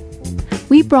 Quebec.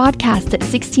 We broadcast at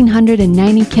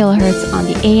 1690 kilohertz on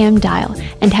the AM dial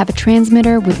and have a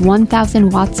transmitter with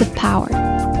 1,000 watts of power.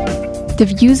 The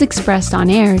views expressed on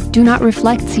air do not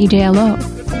reflect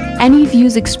CJLO. Any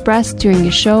views expressed during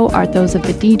a show are those of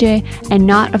the DJ and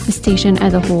not of the station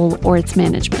as a whole or its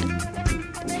management.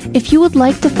 If you would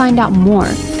like to find out more,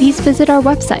 please visit our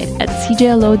website at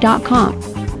cjlo.com.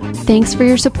 Thanks for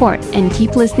your support, and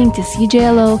keep listening to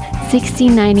CJLO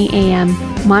 1690 AM,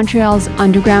 Montreal's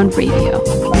underground radio.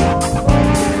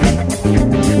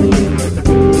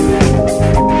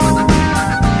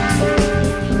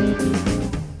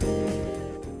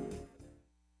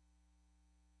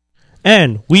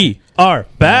 And we are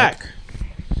back.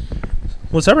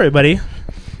 What's up, everybody?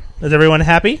 Is everyone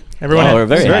happy? Everyone we're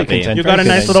very happy. content. You got a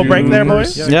nice little break there,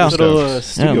 boys? Yeah. Little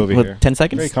studio over What, here. 10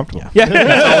 seconds? Very comfortable. Yeah.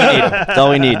 That's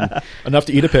all we need. Enough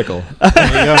to eat a pickle.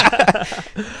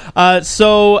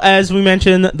 So, as we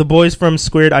mentioned, the boys from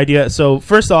Squared Idea. So,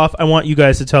 first off, I want you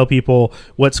guys to tell people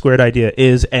what Squared Idea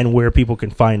is and where people can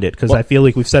find it, because I feel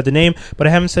like we've said the name, but I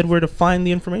haven't said where to find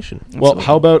the information. Well,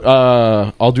 how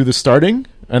about I'll do the starting,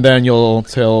 and then you'll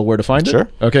tell where to find it? Sure.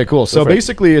 Okay, cool. So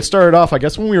basically, it started off, I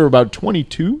guess, when we were about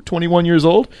 22, 21 years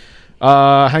old,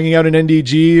 hanging out in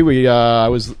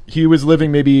NDG. He was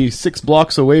living maybe 6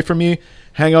 blocks away from me,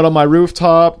 hang out on my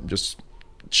rooftop, just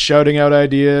shouting out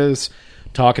ideas,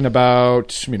 talking about,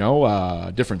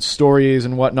 different stories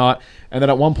and whatnot. And then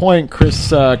at one point,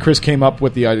 Chris came up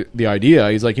with the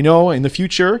idea. He's like, in the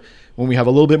future, when we have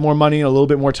a little bit more money and a little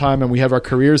bit more time and we have our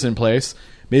careers in place,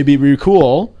 maybe it'd be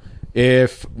cool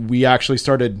if we actually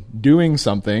started doing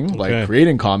something like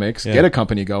creating comics, get a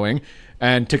company going,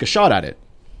 and take a shot at it.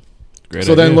 Great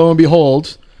so idea. then, lo and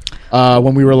behold,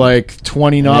 when we were like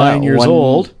 29 years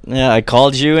old. Yeah, I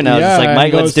called you and I was just like,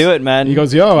 Mike, let's do it, man. He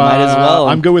goes, yo, might as well.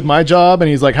 I'm good with my job. And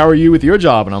he's like, how are you with your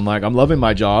job? And I'm like, I'm loving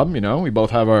my job. We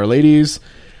both have our ladies.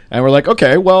 And we're like,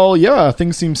 okay, well, yeah,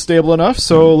 things seem stable enough.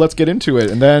 So let's get into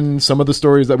it. And then some of the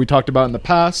stories that we talked about in the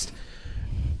past,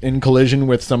 in collision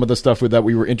with some of the stuff that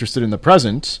we were interested in the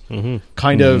present,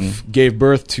 kind of gave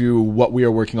birth to what we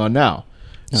are working on now.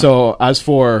 So as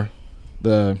for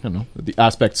the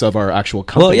aspects of our actual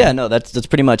company. Well, yeah, no, that's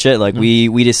pretty much it. Like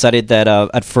we decided that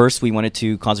at first we wanted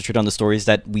to concentrate on the stories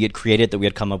that we had created, that we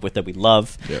had come up with, that we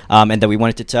love, and that we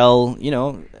wanted to tell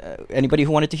anybody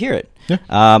who wanted to hear it.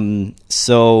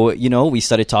 So we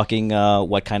started talking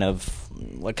what kind of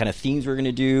themes we're going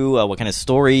to do, what kind of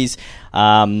stories,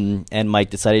 and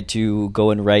Mike decided to go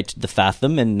and write The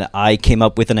Fathom, and I came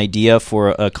up with an idea for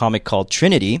a comic called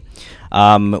Trinity,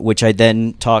 which I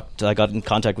then I got in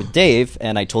contact with Dave,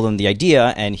 and I told him the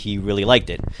idea, and he really liked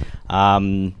it.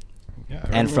 And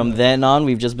from then on,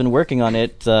 we've just been working on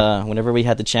it whenever we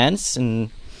had the chance,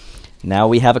 and now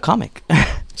we have a comic.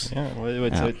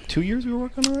 2 years we were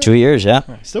working on it? 2 years, yeah.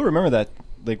 I still remember that,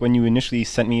 like, when you initially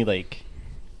sent me, like,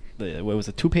 what was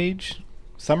it, 2-page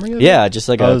summary of it? Yeah, just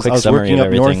like a quick summary of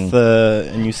everything. I was working up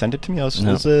north, and you sent it to me. It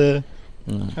was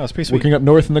That was pretty sweet. Working up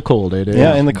north in the cold, eh, Dave?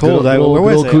 Yeah, in the cold. Where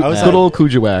was it? Good old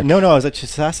Kuujjuaq. No, I was at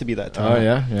Chisasibi that time. Oh,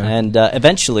 yeah. And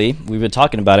eventually, we've been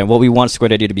talking about it. What we want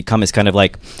Squared Idea to become is kind of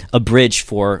like a bridge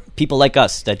for people like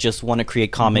us that just want to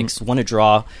create comics, want to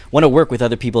draw, want to work with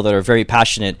other people that are very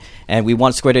passionate. And we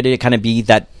want Squared Idea to kind of be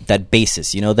that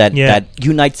basis, that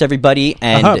unites everybody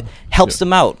and helps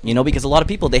them out, because a lot of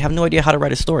people, they have no idea how to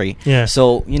write a story. Yeah.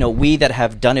 So, we that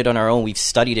have done it on our own, we've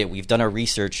studied it, we've done our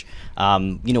research,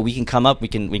 we can come up, we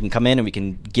can come in and we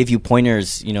can give you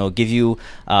pointers, give you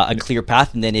a clear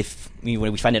path. And then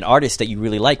when we find an artist that you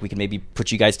really like, we can maybe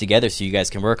put you guys together so you guys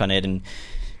can work on it, and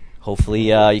hopefully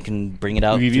you can bring it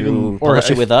out publish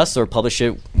it with us or publish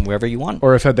it wherever you want.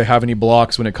 Or if they have any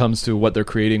blocks when it comes to what they're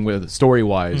creating with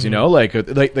story-wise, like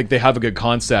they have a good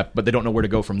concept, but they don't know where to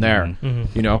go from there.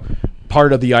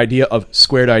 Part of the idea of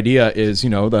Squared Idea is,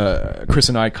 Chris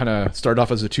and I kind of started off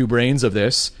as the two brains of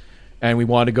this, and we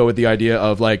wanted to go with the idea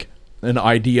of like an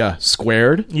idea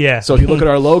squared. Yeah. So if you look at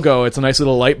our logo, it's a nice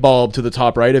little light bulb to the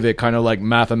top right of it, kind of like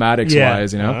mathematics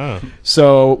wise,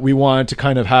 So we wanted to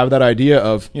kind of have that idea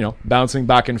of, bouncing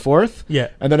back and forth. Yeah.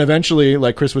 And then eventually,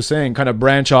 like Chris was saying, kind of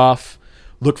branch off,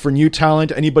 look for new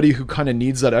talent, anybody who kind of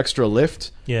needs that extra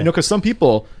lift. Yeah. Because some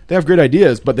people, they have great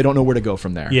ideas, but they don't know where to go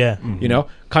from there. Yeah.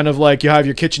 Kind of like you have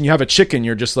your kitchen, you have a chicken,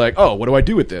 you're just like, oh, what do I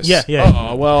do with this? Yeah, yeah.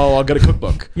 Oh, well, I'll get a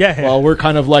cookbook. Yeah. Well, we're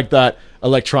kind of like that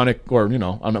electronic, or,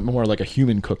 I'm more like a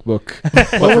human cookbook.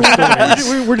 We're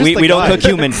just We don't cook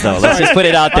humans, though. Let's just put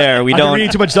it out there. We I've don't been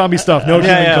eating too much zombie stuff. No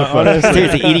human cookbook.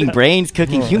 Seriously, eating brains,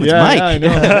 cooking humans. Yeah, Mike, yeah,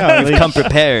 I know. you've come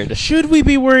prepared. Should we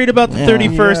be worried about the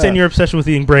 31st and your obsession with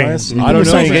eating brains? I don't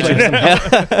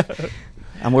know.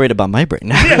 I'm worried about my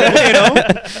brain.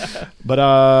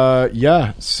 But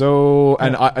so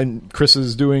and Chris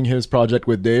is doing his project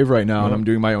with Dave right now, and I'm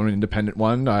doing my own independent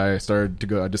one. I decided to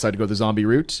go the zombie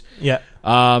route. Yeah.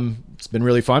 It's been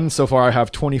really fun so far. I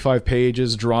have 25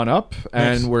 pages drawn up,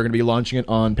 and we're going to be launching it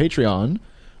on Patreon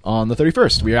on the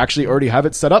 31st. We actually already have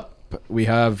it set up. We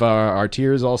have our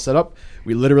tiers all set up.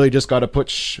 We literally just got to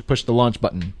push the launch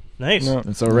button. Nice.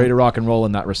 And so ready to rock and roll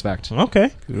in that respect.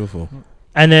 Okay. Beautiful.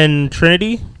 And then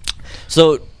Trinity.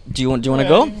 So, do you want to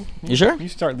go? You sure? You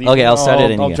start leading. Okay, I'll start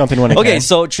it. I'll jump in when I can. Okay,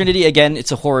 so Trinity, again,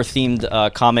 it's a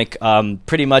horror-themed comic.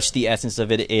 Pretty much the essence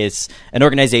of it is an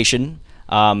organization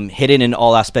hidden in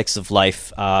all aspects of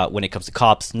life when it comes to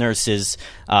cops, nurses,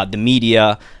 the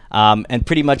media, and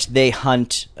pretty much they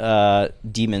hunt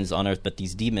demons on Earth, but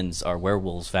these demons are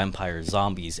werewolves, vampires,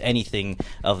 zombies, anything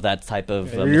of that type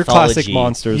of your mythology. classic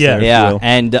monsters. Yeah. there, Yeah, Phil.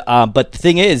 and but the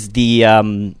thing is,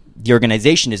 the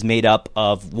organization is made up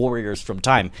of warriors from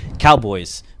time,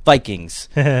 cowboys, Vikings,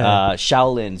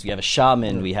 Shaolins. We have a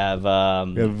shaman. We have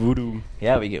voodoo.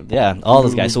 all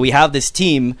those guys. So we have this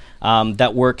team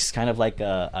that works kind of like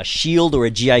a Shield or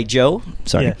a GI Joe.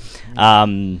 Sorry. Yeah.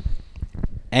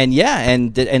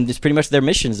 And it's pretty much their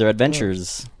missions, their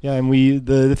adventures. Yeah, and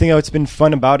the thing that's been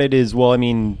fun about it is,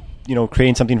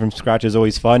 creating something from scratch is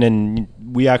always fun, and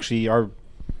we actually are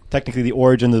technically the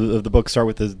origin of the book start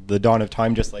with the dawn of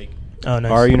time, just like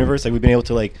our universe. Like we've been able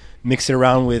to like mix it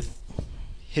around with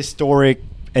historic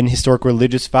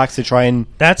religious facts to try and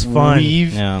that's fun.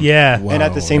 Weave. Yeah. Wow, and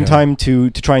at the same time to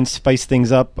try and spice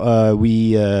things up.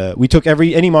 We took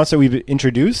any monster we've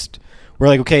introduced. We're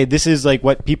like, okay, this is like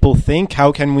what people think.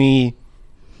 How can we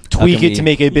tweak it to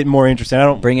make it a bit more interesting? I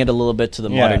don't bring it a little bit to the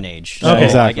modern age. So Okay.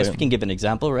 Exactly. I guess we can give an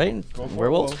example, right?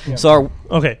 Werewolves. Yeah. So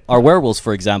Okay. our werewolves,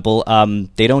 for example,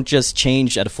 they don't just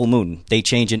change at a full moon. They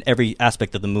change in every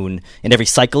aspect of the moon, in every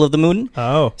cycle of the moon.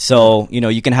 Oh. So,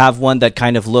 you can have one that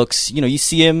kind of looks, you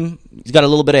see him, he's got a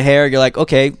little bit of hair, you're like,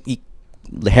 okay,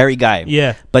 the hairy guy.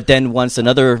 Yeah. But then once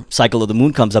another cycle of the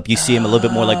moon comes up, you see him a little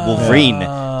bit more like Wolverine,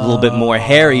 a little bit more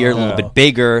hairier, a little bit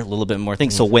bigger, a little bit more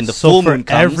things. So when the full moon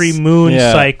comes, every moon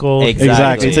cycle,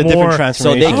 Exactly. It's a different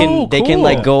transformation. So they can cool.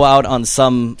 like go out on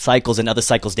some cycles, and other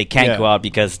cycles they can't Yeah. go out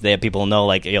because people know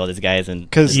like, yo, this guy isn't.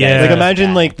 Because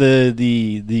imagine like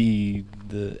the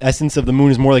essence of the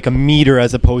moon is more like a meter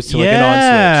as opposed to like an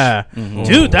on switch. Mm-hmm.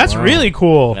 Dude, that's really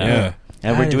cool. Yeah.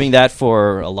 And we're doing that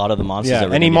for a lot of the monsters. Yeah, that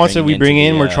we're any gonna be monster we bringing bring into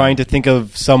in, the, we're trying to think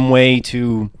of some way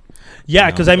to. Yeah,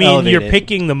 because I mean, elevate you're it.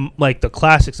 picking the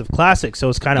classics of classics, so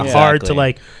it's kind of hard to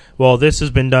like. Well, this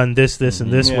has been done this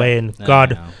and this way, and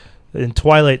God, in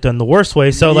Twilight done the worst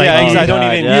way. So like, exactly. I don't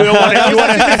God, even. yeah. You don't want to. You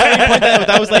want to point that out.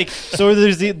 That was like. So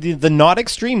there's the not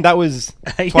extreme. That was.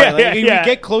 Twilight. Like, we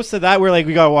get close to that. We're like,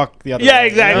 we gotta walk the other. Yeah, way,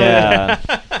 exactly.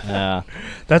 Yeah.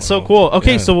 That's so cool.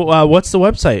 Okay, so what's the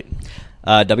website?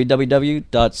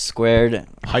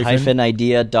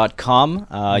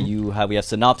 www.squared-idea.com. We have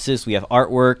synopsis, we have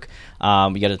artwork,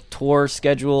 we got a tour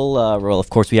schedule. Well, of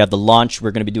course, we have the launch.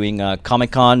 We're going to be doing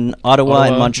Comic-Con Ottawa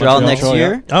and Montreal next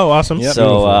year. Oh, awesome! Yep.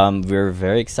 So we're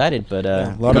very excited. But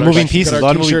a lot of moving pieces.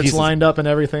 Got our t-shirts lined up and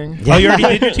everything. Oh, you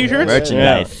already did your t-shirts?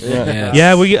 Merchandise.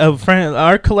 Yeah, we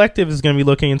our collective is going to be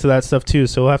looking into that stuff too.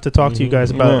 So we'll have to talk to you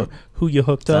guys about who you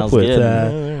hooked up Sounds with.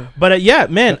 good. But yeah,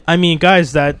 man. I mean,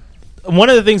 guys, that.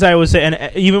 One of the things I always say,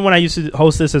 and even when I used to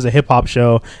host this as a hip-hop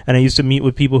show and I used to meet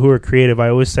with people who are creative, I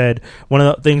always said one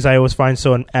of the things I always find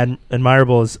so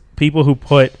admirable is people who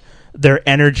put their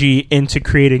energy into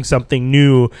creating something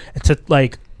new to,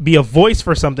 like, be a voice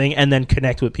for something and then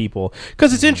connect with people.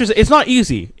 Because it's interesting. It's not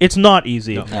easy. It's not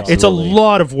easy. No, it's a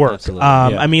lot of work.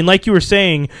 I mean, like you were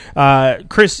saying,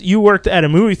 Chris, you worked at a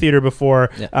movie theater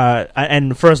before,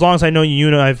 and for as long as I know you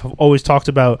and I've always talked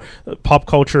about pop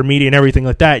culture, media, and everything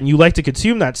like that, and you like to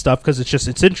consume that stuff because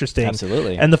it's interesting.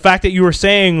 Absolutely. And the fact that you were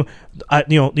saying,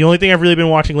 the only thing I've really been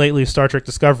watching lately is Star Trek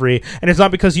Discovery, and it's not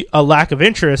because a lack of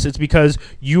interest, it's because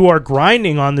you are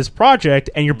grinding on this project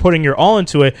and you're putting your all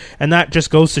into it, and that just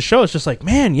goes to show. It's just like,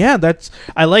 man, yeah,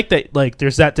 I like that. Like,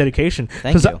 there's that dedication.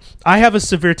 Thank you. I have a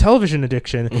severe television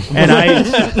addiction, and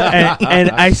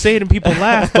I say it and people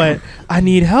laugh, but I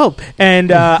need help,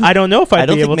 and I don't know if I'd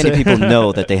be able to. I don't think many people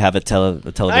know that they have a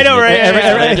television. I know, right?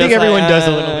 I think everyone does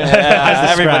a little bit.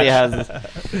 Everybody has this.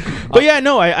 But yeah,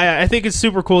 no, I think it's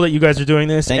super cool that you guys are doing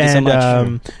this. Thank you so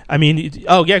much. I mean,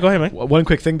 go ahead, Mike. One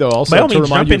quick thing, though, also By all to means,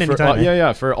 remind jump you, in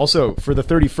anytime, for the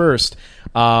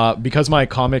 31st, because my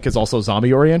comic is also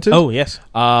zombie oriented. Oh yes.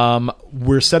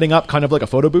 We're setting up kind of like a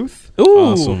photo booth. Ooh.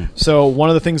 Awesome. So one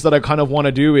of the things that I kind of want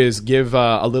to do is give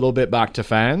a little bit back to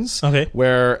fans. Okay.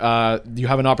 Where you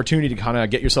have an opportunity to kind of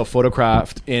get yourself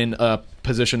photographed in a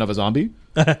position of a zombie.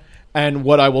 And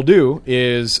what I will do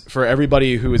is, for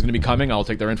everybody who is going to be coming, I'll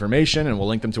take their information and we'll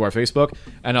link them to our Facebook,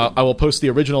 and I will post the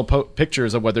original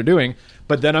pictures of what they're doing.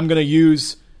 But then I'm going to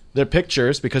use their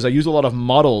pictures, because I use a lot of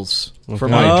models for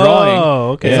my drawing.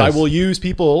 Okay. Yes. I will use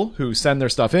people who send their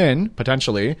stuff in,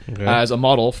 potentially, as a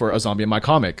model for a zombie in my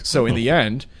comic. So in the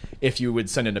end, if you would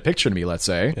send in a picture to me, let's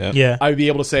say, I would be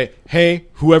able to say, hey,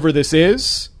 whoever this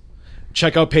is,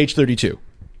 check out page 32.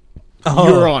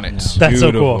 You're on it. That's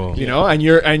so cool. You know, and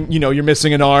you're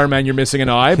missing an arm and you're missing an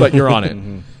eye, but you're on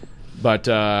it. But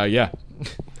yeah,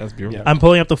 that's beautiful. I'm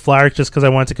pulling up the flyer just because I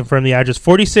wanted to confirm the address.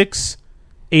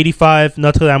 4685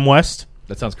 Notre Dame West.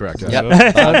 that sounds correct. Yep.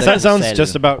 That sounds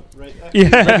just about right.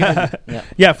 Yeah.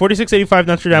 4685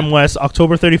 Notre Dame West.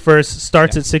 October 31st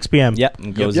starts at 6 p.m. Yep,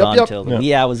 and goes on till the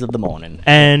wee hours of the morning.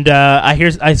 And I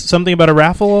hear something about a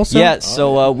raffle also. Yeah,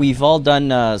 so we've all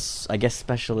done, I guess,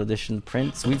 special edition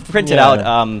prints. We've printed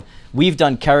out. We've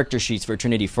done character sheets for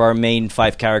Trinity for our main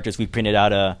 5 characters. We printed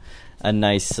out a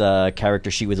nice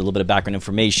character sheet with a little bit of background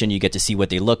information. You get to see what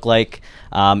they look like,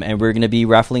 and we're going to be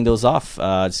raffling those off.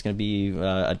 It's going to be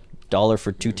 $1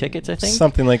 for 2 tickets, I think,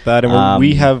 something like that. And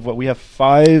we have 5.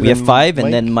 We have 5,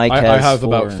 and then Mike has. I have 4.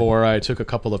 about 4. I took a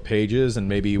couple of pages and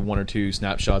maybe 1 or 2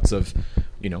 snapshots of,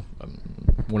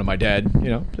 one of my dead.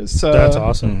 That's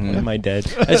awesome. Am I dead?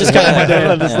 It's just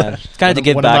kind of to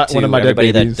give back to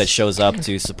everybody that shows up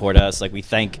to support us. Like, we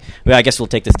thank. Well, I guess we'll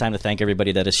take this time to thank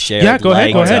everybody that has shared. Yeah, go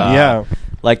ahead.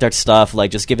 Liked our stuff, like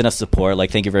just giving us support.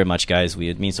 Like, thank you very much, guys.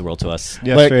 It means the world to us.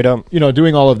 Yeah, straight up.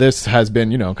 Doing all of this has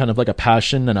been, kind of like a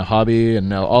passion and a hobby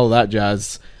and all of that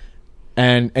jazz.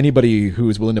 And anybody who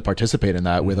is willing to participate in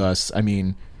that with us, I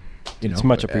mean, it's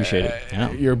much appreciated.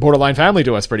 You're borderline family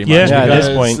to us, pretty much. Yeah,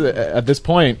 at this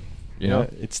point,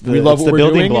 it's we love what the we're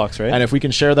building doing, blocks, right? And if we can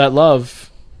share that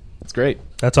love, it's great.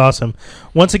 That's awesome.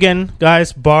 Once again,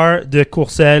 guys, Bar de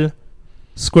Courcelles,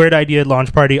 Squared Idea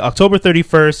launch party, October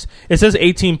 31st. It says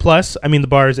 18 plus. I mean, the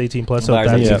bar is 18 plus. So that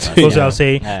goes without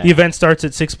saying. The event starts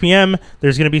at 6 p.m.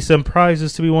 There's going to be some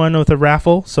prizes to be won with a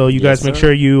raffle. So you guys make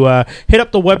sure you hit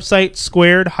up the website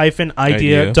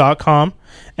squared-idea.com.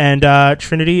 And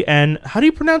Trinity, and how do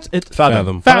you pronounce it?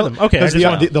 Fathom.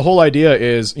 Okay. The whole idea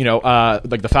is,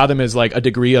 like the fathom is like a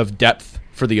degree of depth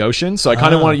for the ocean. So I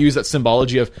kind of want to use that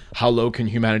symbology of how low can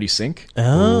humanity sink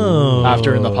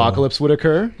after an apocalypse would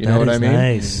occur. You know what I mean?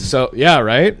 Nice. So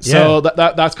right. Yeah. So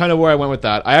that's kind of where I went with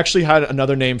that. I actually had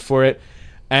another name for it,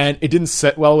 and it didn't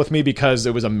sit well with me because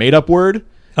it was a made up word.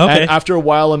 Okay. And after a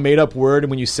while, a made-up word, and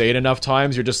when you say it enough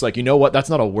times, you're just like, you know what? That's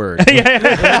not a word.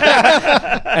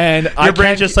 And your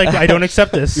brain's just like, I don't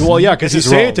accept this. Well, yeah, because you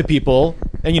say it to people,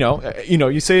 and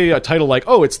you say a title like,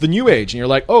 "Oh, it's the New Age," and you're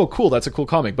like, "Oh, cool, that's a cool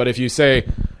comic." But if you say,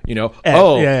 it's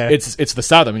the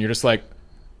Saddam, and you're just like,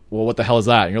 well, what the hell is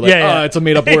that? And you're like, Yeah. it's a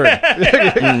made up word.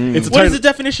 It's What is the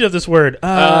definition of this word?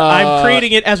 I'm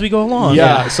creating it as we go along.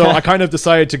 Yeah, so I kind of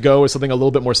decided to go with something a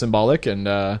little bit more symbolic. And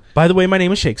By the way, my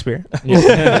name is Shakespeare.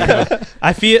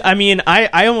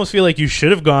 I almost feel like you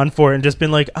should have gone for it and just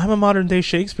been like, I'm a modern day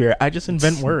Shakespeare. I just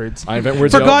invent words. I invent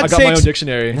words. For I God's got my sakes, own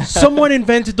dictionary. Someone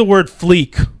invented the word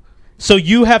fleek. So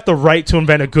you have the right to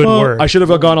invent a good word. I should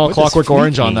have gone all Clockwork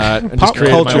Orange on that and Pop just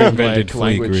created culture my own invented fleek,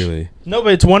 language. really. No,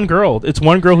 but it's one girl. It's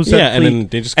one girl who said Yeah, fleek, and then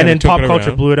they just and kinda then took pop it culture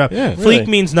around. blew it up. Yeah, Fleek really.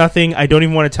 means nothing. I don't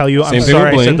even want to tell you. I'm Same thing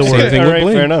sorry I with said the Blink. word. Same thing All with right,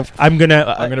 Blink. fair enough. I'm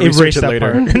gonna research erase it that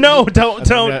later. part. No, don't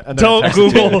and then don't text it to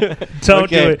Google. Don't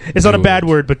Okay. do it. It's not a Do bad it.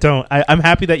 word, but don't. I'm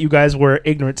happy that you guys were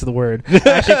ignorant to the word. I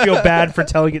actually feel bad for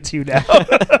telling it to you now.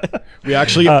 We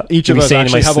actually, each of be us saying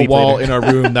in my actually have a sleep wall later. in our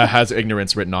room that has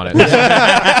ignorance written on it.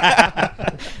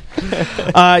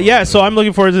 So I'm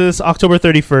looking forward to this October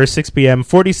 31st, 6 p.m.,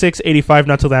 4685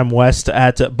 Notre Dame West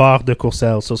at Bar de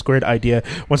Courcelles. So Squared Idea.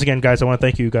 Once again, guys, I want to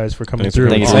thank you guys for coming Thanks through. for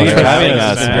Thank you so Thank much you for for having having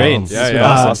us. us. It's been great. Yeah, It's yeah. been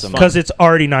awesome. Because it's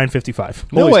already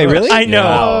 9:55. No way, really? I know.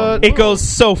 Wow. It goes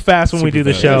so fast when we do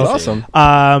the fast. show. That's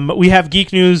awesome. We have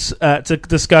geek news to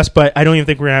discuss, but I don't even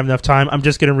think we're going to have enough time. I'm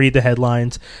just going to read the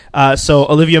headlines. So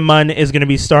Olivia Munn is going to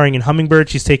be starring in Hummingbird.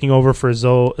 She's taking over for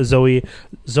Zoe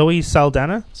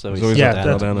Saldana. Zoe Yeah,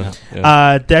 Saldana.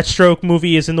 Yeah. Deathstroke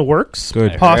movie is in the works.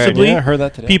 Good. Possibly. Yeah, I heard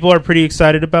that today. People are pretty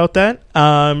excited about that.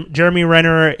 Jeremy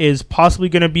Renner is possibly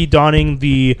going to be donning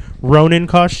the Ronin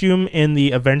costume in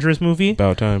the Avengers movie.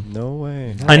 About time. No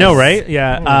way. I know, right?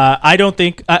 Yeah. I don't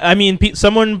think. I mean,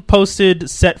 someone posted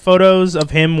set photos of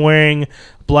him wearing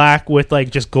black with like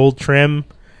just gold trim.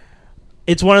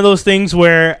 It's one of those things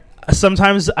where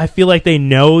sometimes I feel like they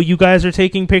know you guys are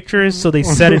taking pictures, so they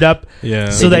set it up Yeah.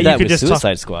 so that They did you could with just Suicide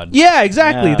talk. Squad. Yeah,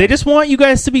 exactly. Yeah. They just want you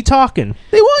guys to be talking.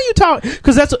 They want you talk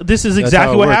because this is exactly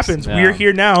how it what works. happens. Yeah. We're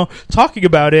here now talking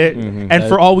about it, and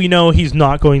for all we know, he's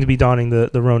not going to be donning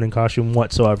the Ronin costume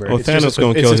whatsoever. Well, It's Thanos just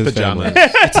going to it's kill his his pajamas.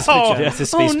 family. It's a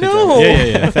space no!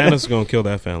 Yeah. Thanos is going to kill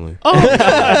that family.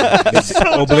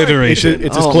 Oh, Obliteration.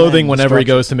 It's his clothing whenever he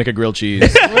goes to make a grilled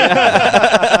cheese.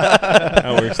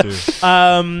 That works too.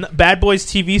 Bad Boys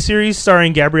TV series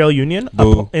starring Gabrielle Union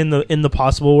Boo. in the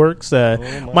possible works.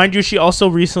 Mind you, she also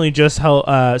recently just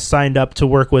signed up to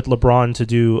work with LeBron to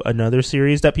do another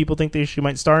series that people think she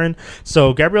might star in.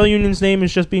 So Gabrielle Union's name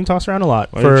is just being tossed around a lot.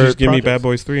 Why don't you just give me projects. Bad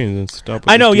Boys 3 and then stop with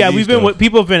I know, this yeah, TV stuff?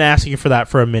 people have been asking for that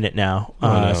for a minute now.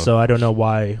 I know. So I don't know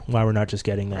why we're not just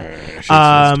getting that.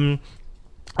 Shit's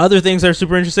Other things that are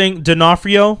super interesting.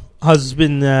 D'Onofrio has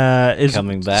been is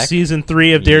Coming back. season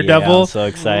 3 of Yeah, Daredevil. I'm so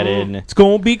excited. It's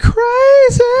gonna be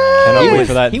crazy. Cannot He wait was-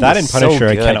 for that. he That was and so Punisher,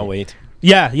 I good. cannot wait.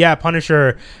 Yeah,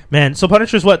 Punisher, man. So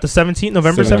Punisher's what, the 17th,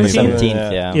 November 17th?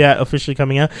 17th, yeah. Yeah, officially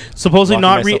coming out. Supposedly Locking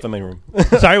not myself in my room.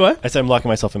 Sorry, what? I said I'm locking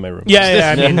myself in my room.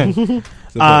 Yeah, I mean,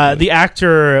 the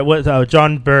actor,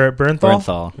 John Bernthal.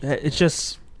 Bernthal. It's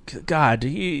just, God,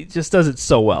 he just does it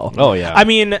so well. Oh, yeah. I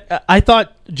mean, I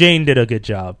thought Jane did a good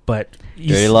job, but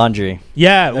Dirty Laundry.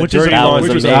 yeah, which is Dirty that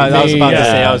Laundry. was I was about to amazing. say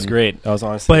Yeah. that was great. That was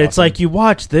honestly. but it's awesome. like you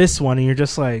watch this one and you're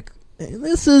just like,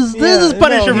 this is Yeah,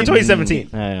 Punisher no, for 2017.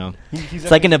 I know. He's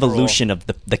It's like an definitely for evolution of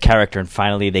the character, and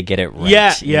finally they get it right.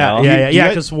 Yeah, you know? yeah.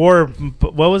 Because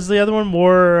what was the other one?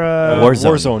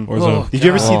 Warzone. Warzone. Did you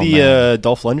ever see Oh, the man.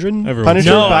 Dolph Lundgren Everyone. Punisher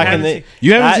No, I back in haven't the? seen-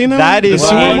 You haven't seen that? That is The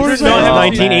super Super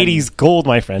Warzone. Warzone? 1980s gold,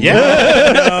 my friend. Yeah.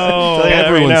 No.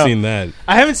 Everyone's now. seen that.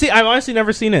 I've honestly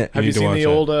never seen it. Have You you need to seen watch the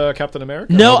that. old Captain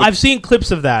America? No, I've seen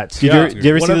clips of that. Did you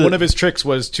ever see one of his tricks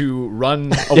was to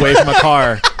run away from a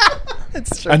car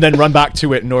and then run back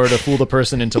to it in order to fool the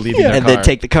person into leaving their And car. then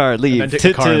take the car, leave. And then to,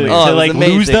 take the car and leave. Oh, it was like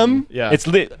lose amazing. them? Yeah.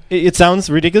 It sounds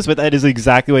ridiculous, but that is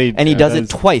exactly what And he does it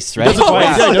twice, right? Does it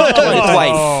twice. Yeah, Yeah, he does it does it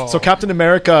twice. So Captain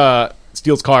America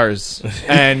steals cars,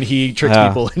 and he tricks Yeah.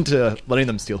 people into letting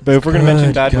them steal. But if we're going to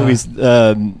mention bad movies,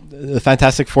 the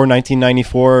Fantastic Four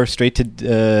 1994 straight to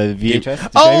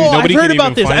VHS. Oh, I've Nobody heard can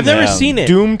about even this. find I've never that. seen it.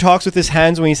 Doom talks with his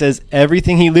hands when he says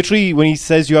everything. He literally, when he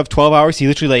says you have 12 hours, he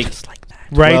literally like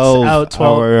Writes out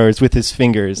 12 hours with his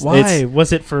fingers. Why It's-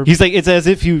 was it for? He's like, it's as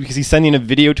if because he's sending a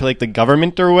video to like the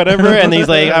government or whatever, and he's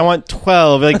like, I want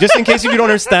 12. Like, just in case if you don't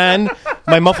understand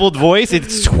my muffled voice,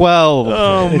 it's 12.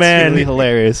 Oh, It's man. really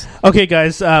hilarious. Okay,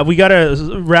 guys, we gotta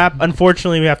wrap.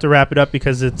 Unfortunately, we have to wrap it up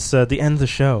because it's the end of the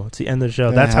show. It's the end of the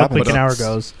show. That That's how happens. quick an hour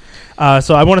goes.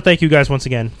 So I want to thank you guys once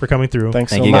again for coming through.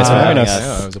 Thanks Thank so you much guys for for having having us. us.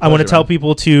 Yeah, it was a I want to pleasure, tell man.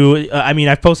 people to,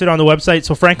 I've posted on the website,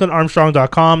 so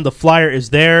franklinarmstrong.com. The flyer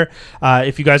is there.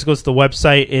 If you guys go to the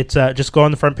website, it's just go on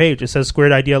the front page. It says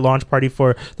Squared Idea launch party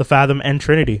for the Fathom and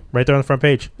Trinity. Right there on the front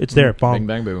page. It's there. Boom. Bing,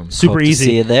 bang, boom. Super Hope to easy.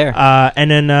 see you there.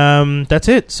 And then that's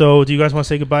it. So do you guys want to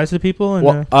say goodbye to the people?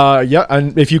 And, yeah,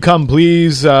 and if you come,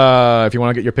 please, if you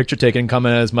want to get your picture taken, come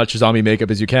in as much zombie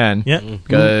makeup as you can. Yeah.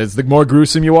 Because the more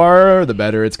gruesome you are, the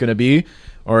better it's going to be.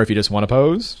 Or if you just want to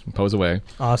pose away.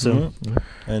 Awesome.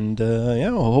 And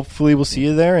hopefully we'll see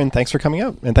you there. And thanks for coming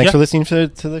out. And thanks for listening to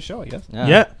the show, I guess.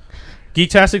 Yeah.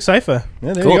 Geektastic Cypher.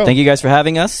 Yeah, there Cool. you go. Thank you guys for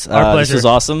having us. Our pleasure. This was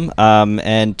awesome.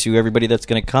 And to everybody that's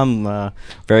going to come,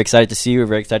 very excited to see you. We're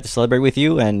very excited to celebrate with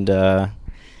you. And have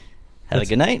a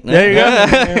good night. There you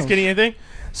go. Skinny, anything?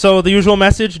 So the usual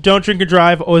message, don't drink and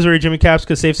drive. Always wear your Jimmy caps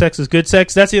because safe sex is good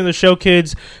sex. That's the end of the show,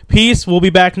 kids. Peace. We'll be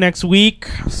back next week.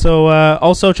 So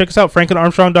also check us out,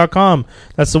 franklinarmstrong.com.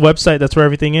 That's the website. That's where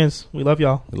everything is. We love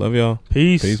y'all. We love y'all.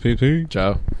 Peace. Peace, peace, peace.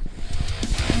 Ciao.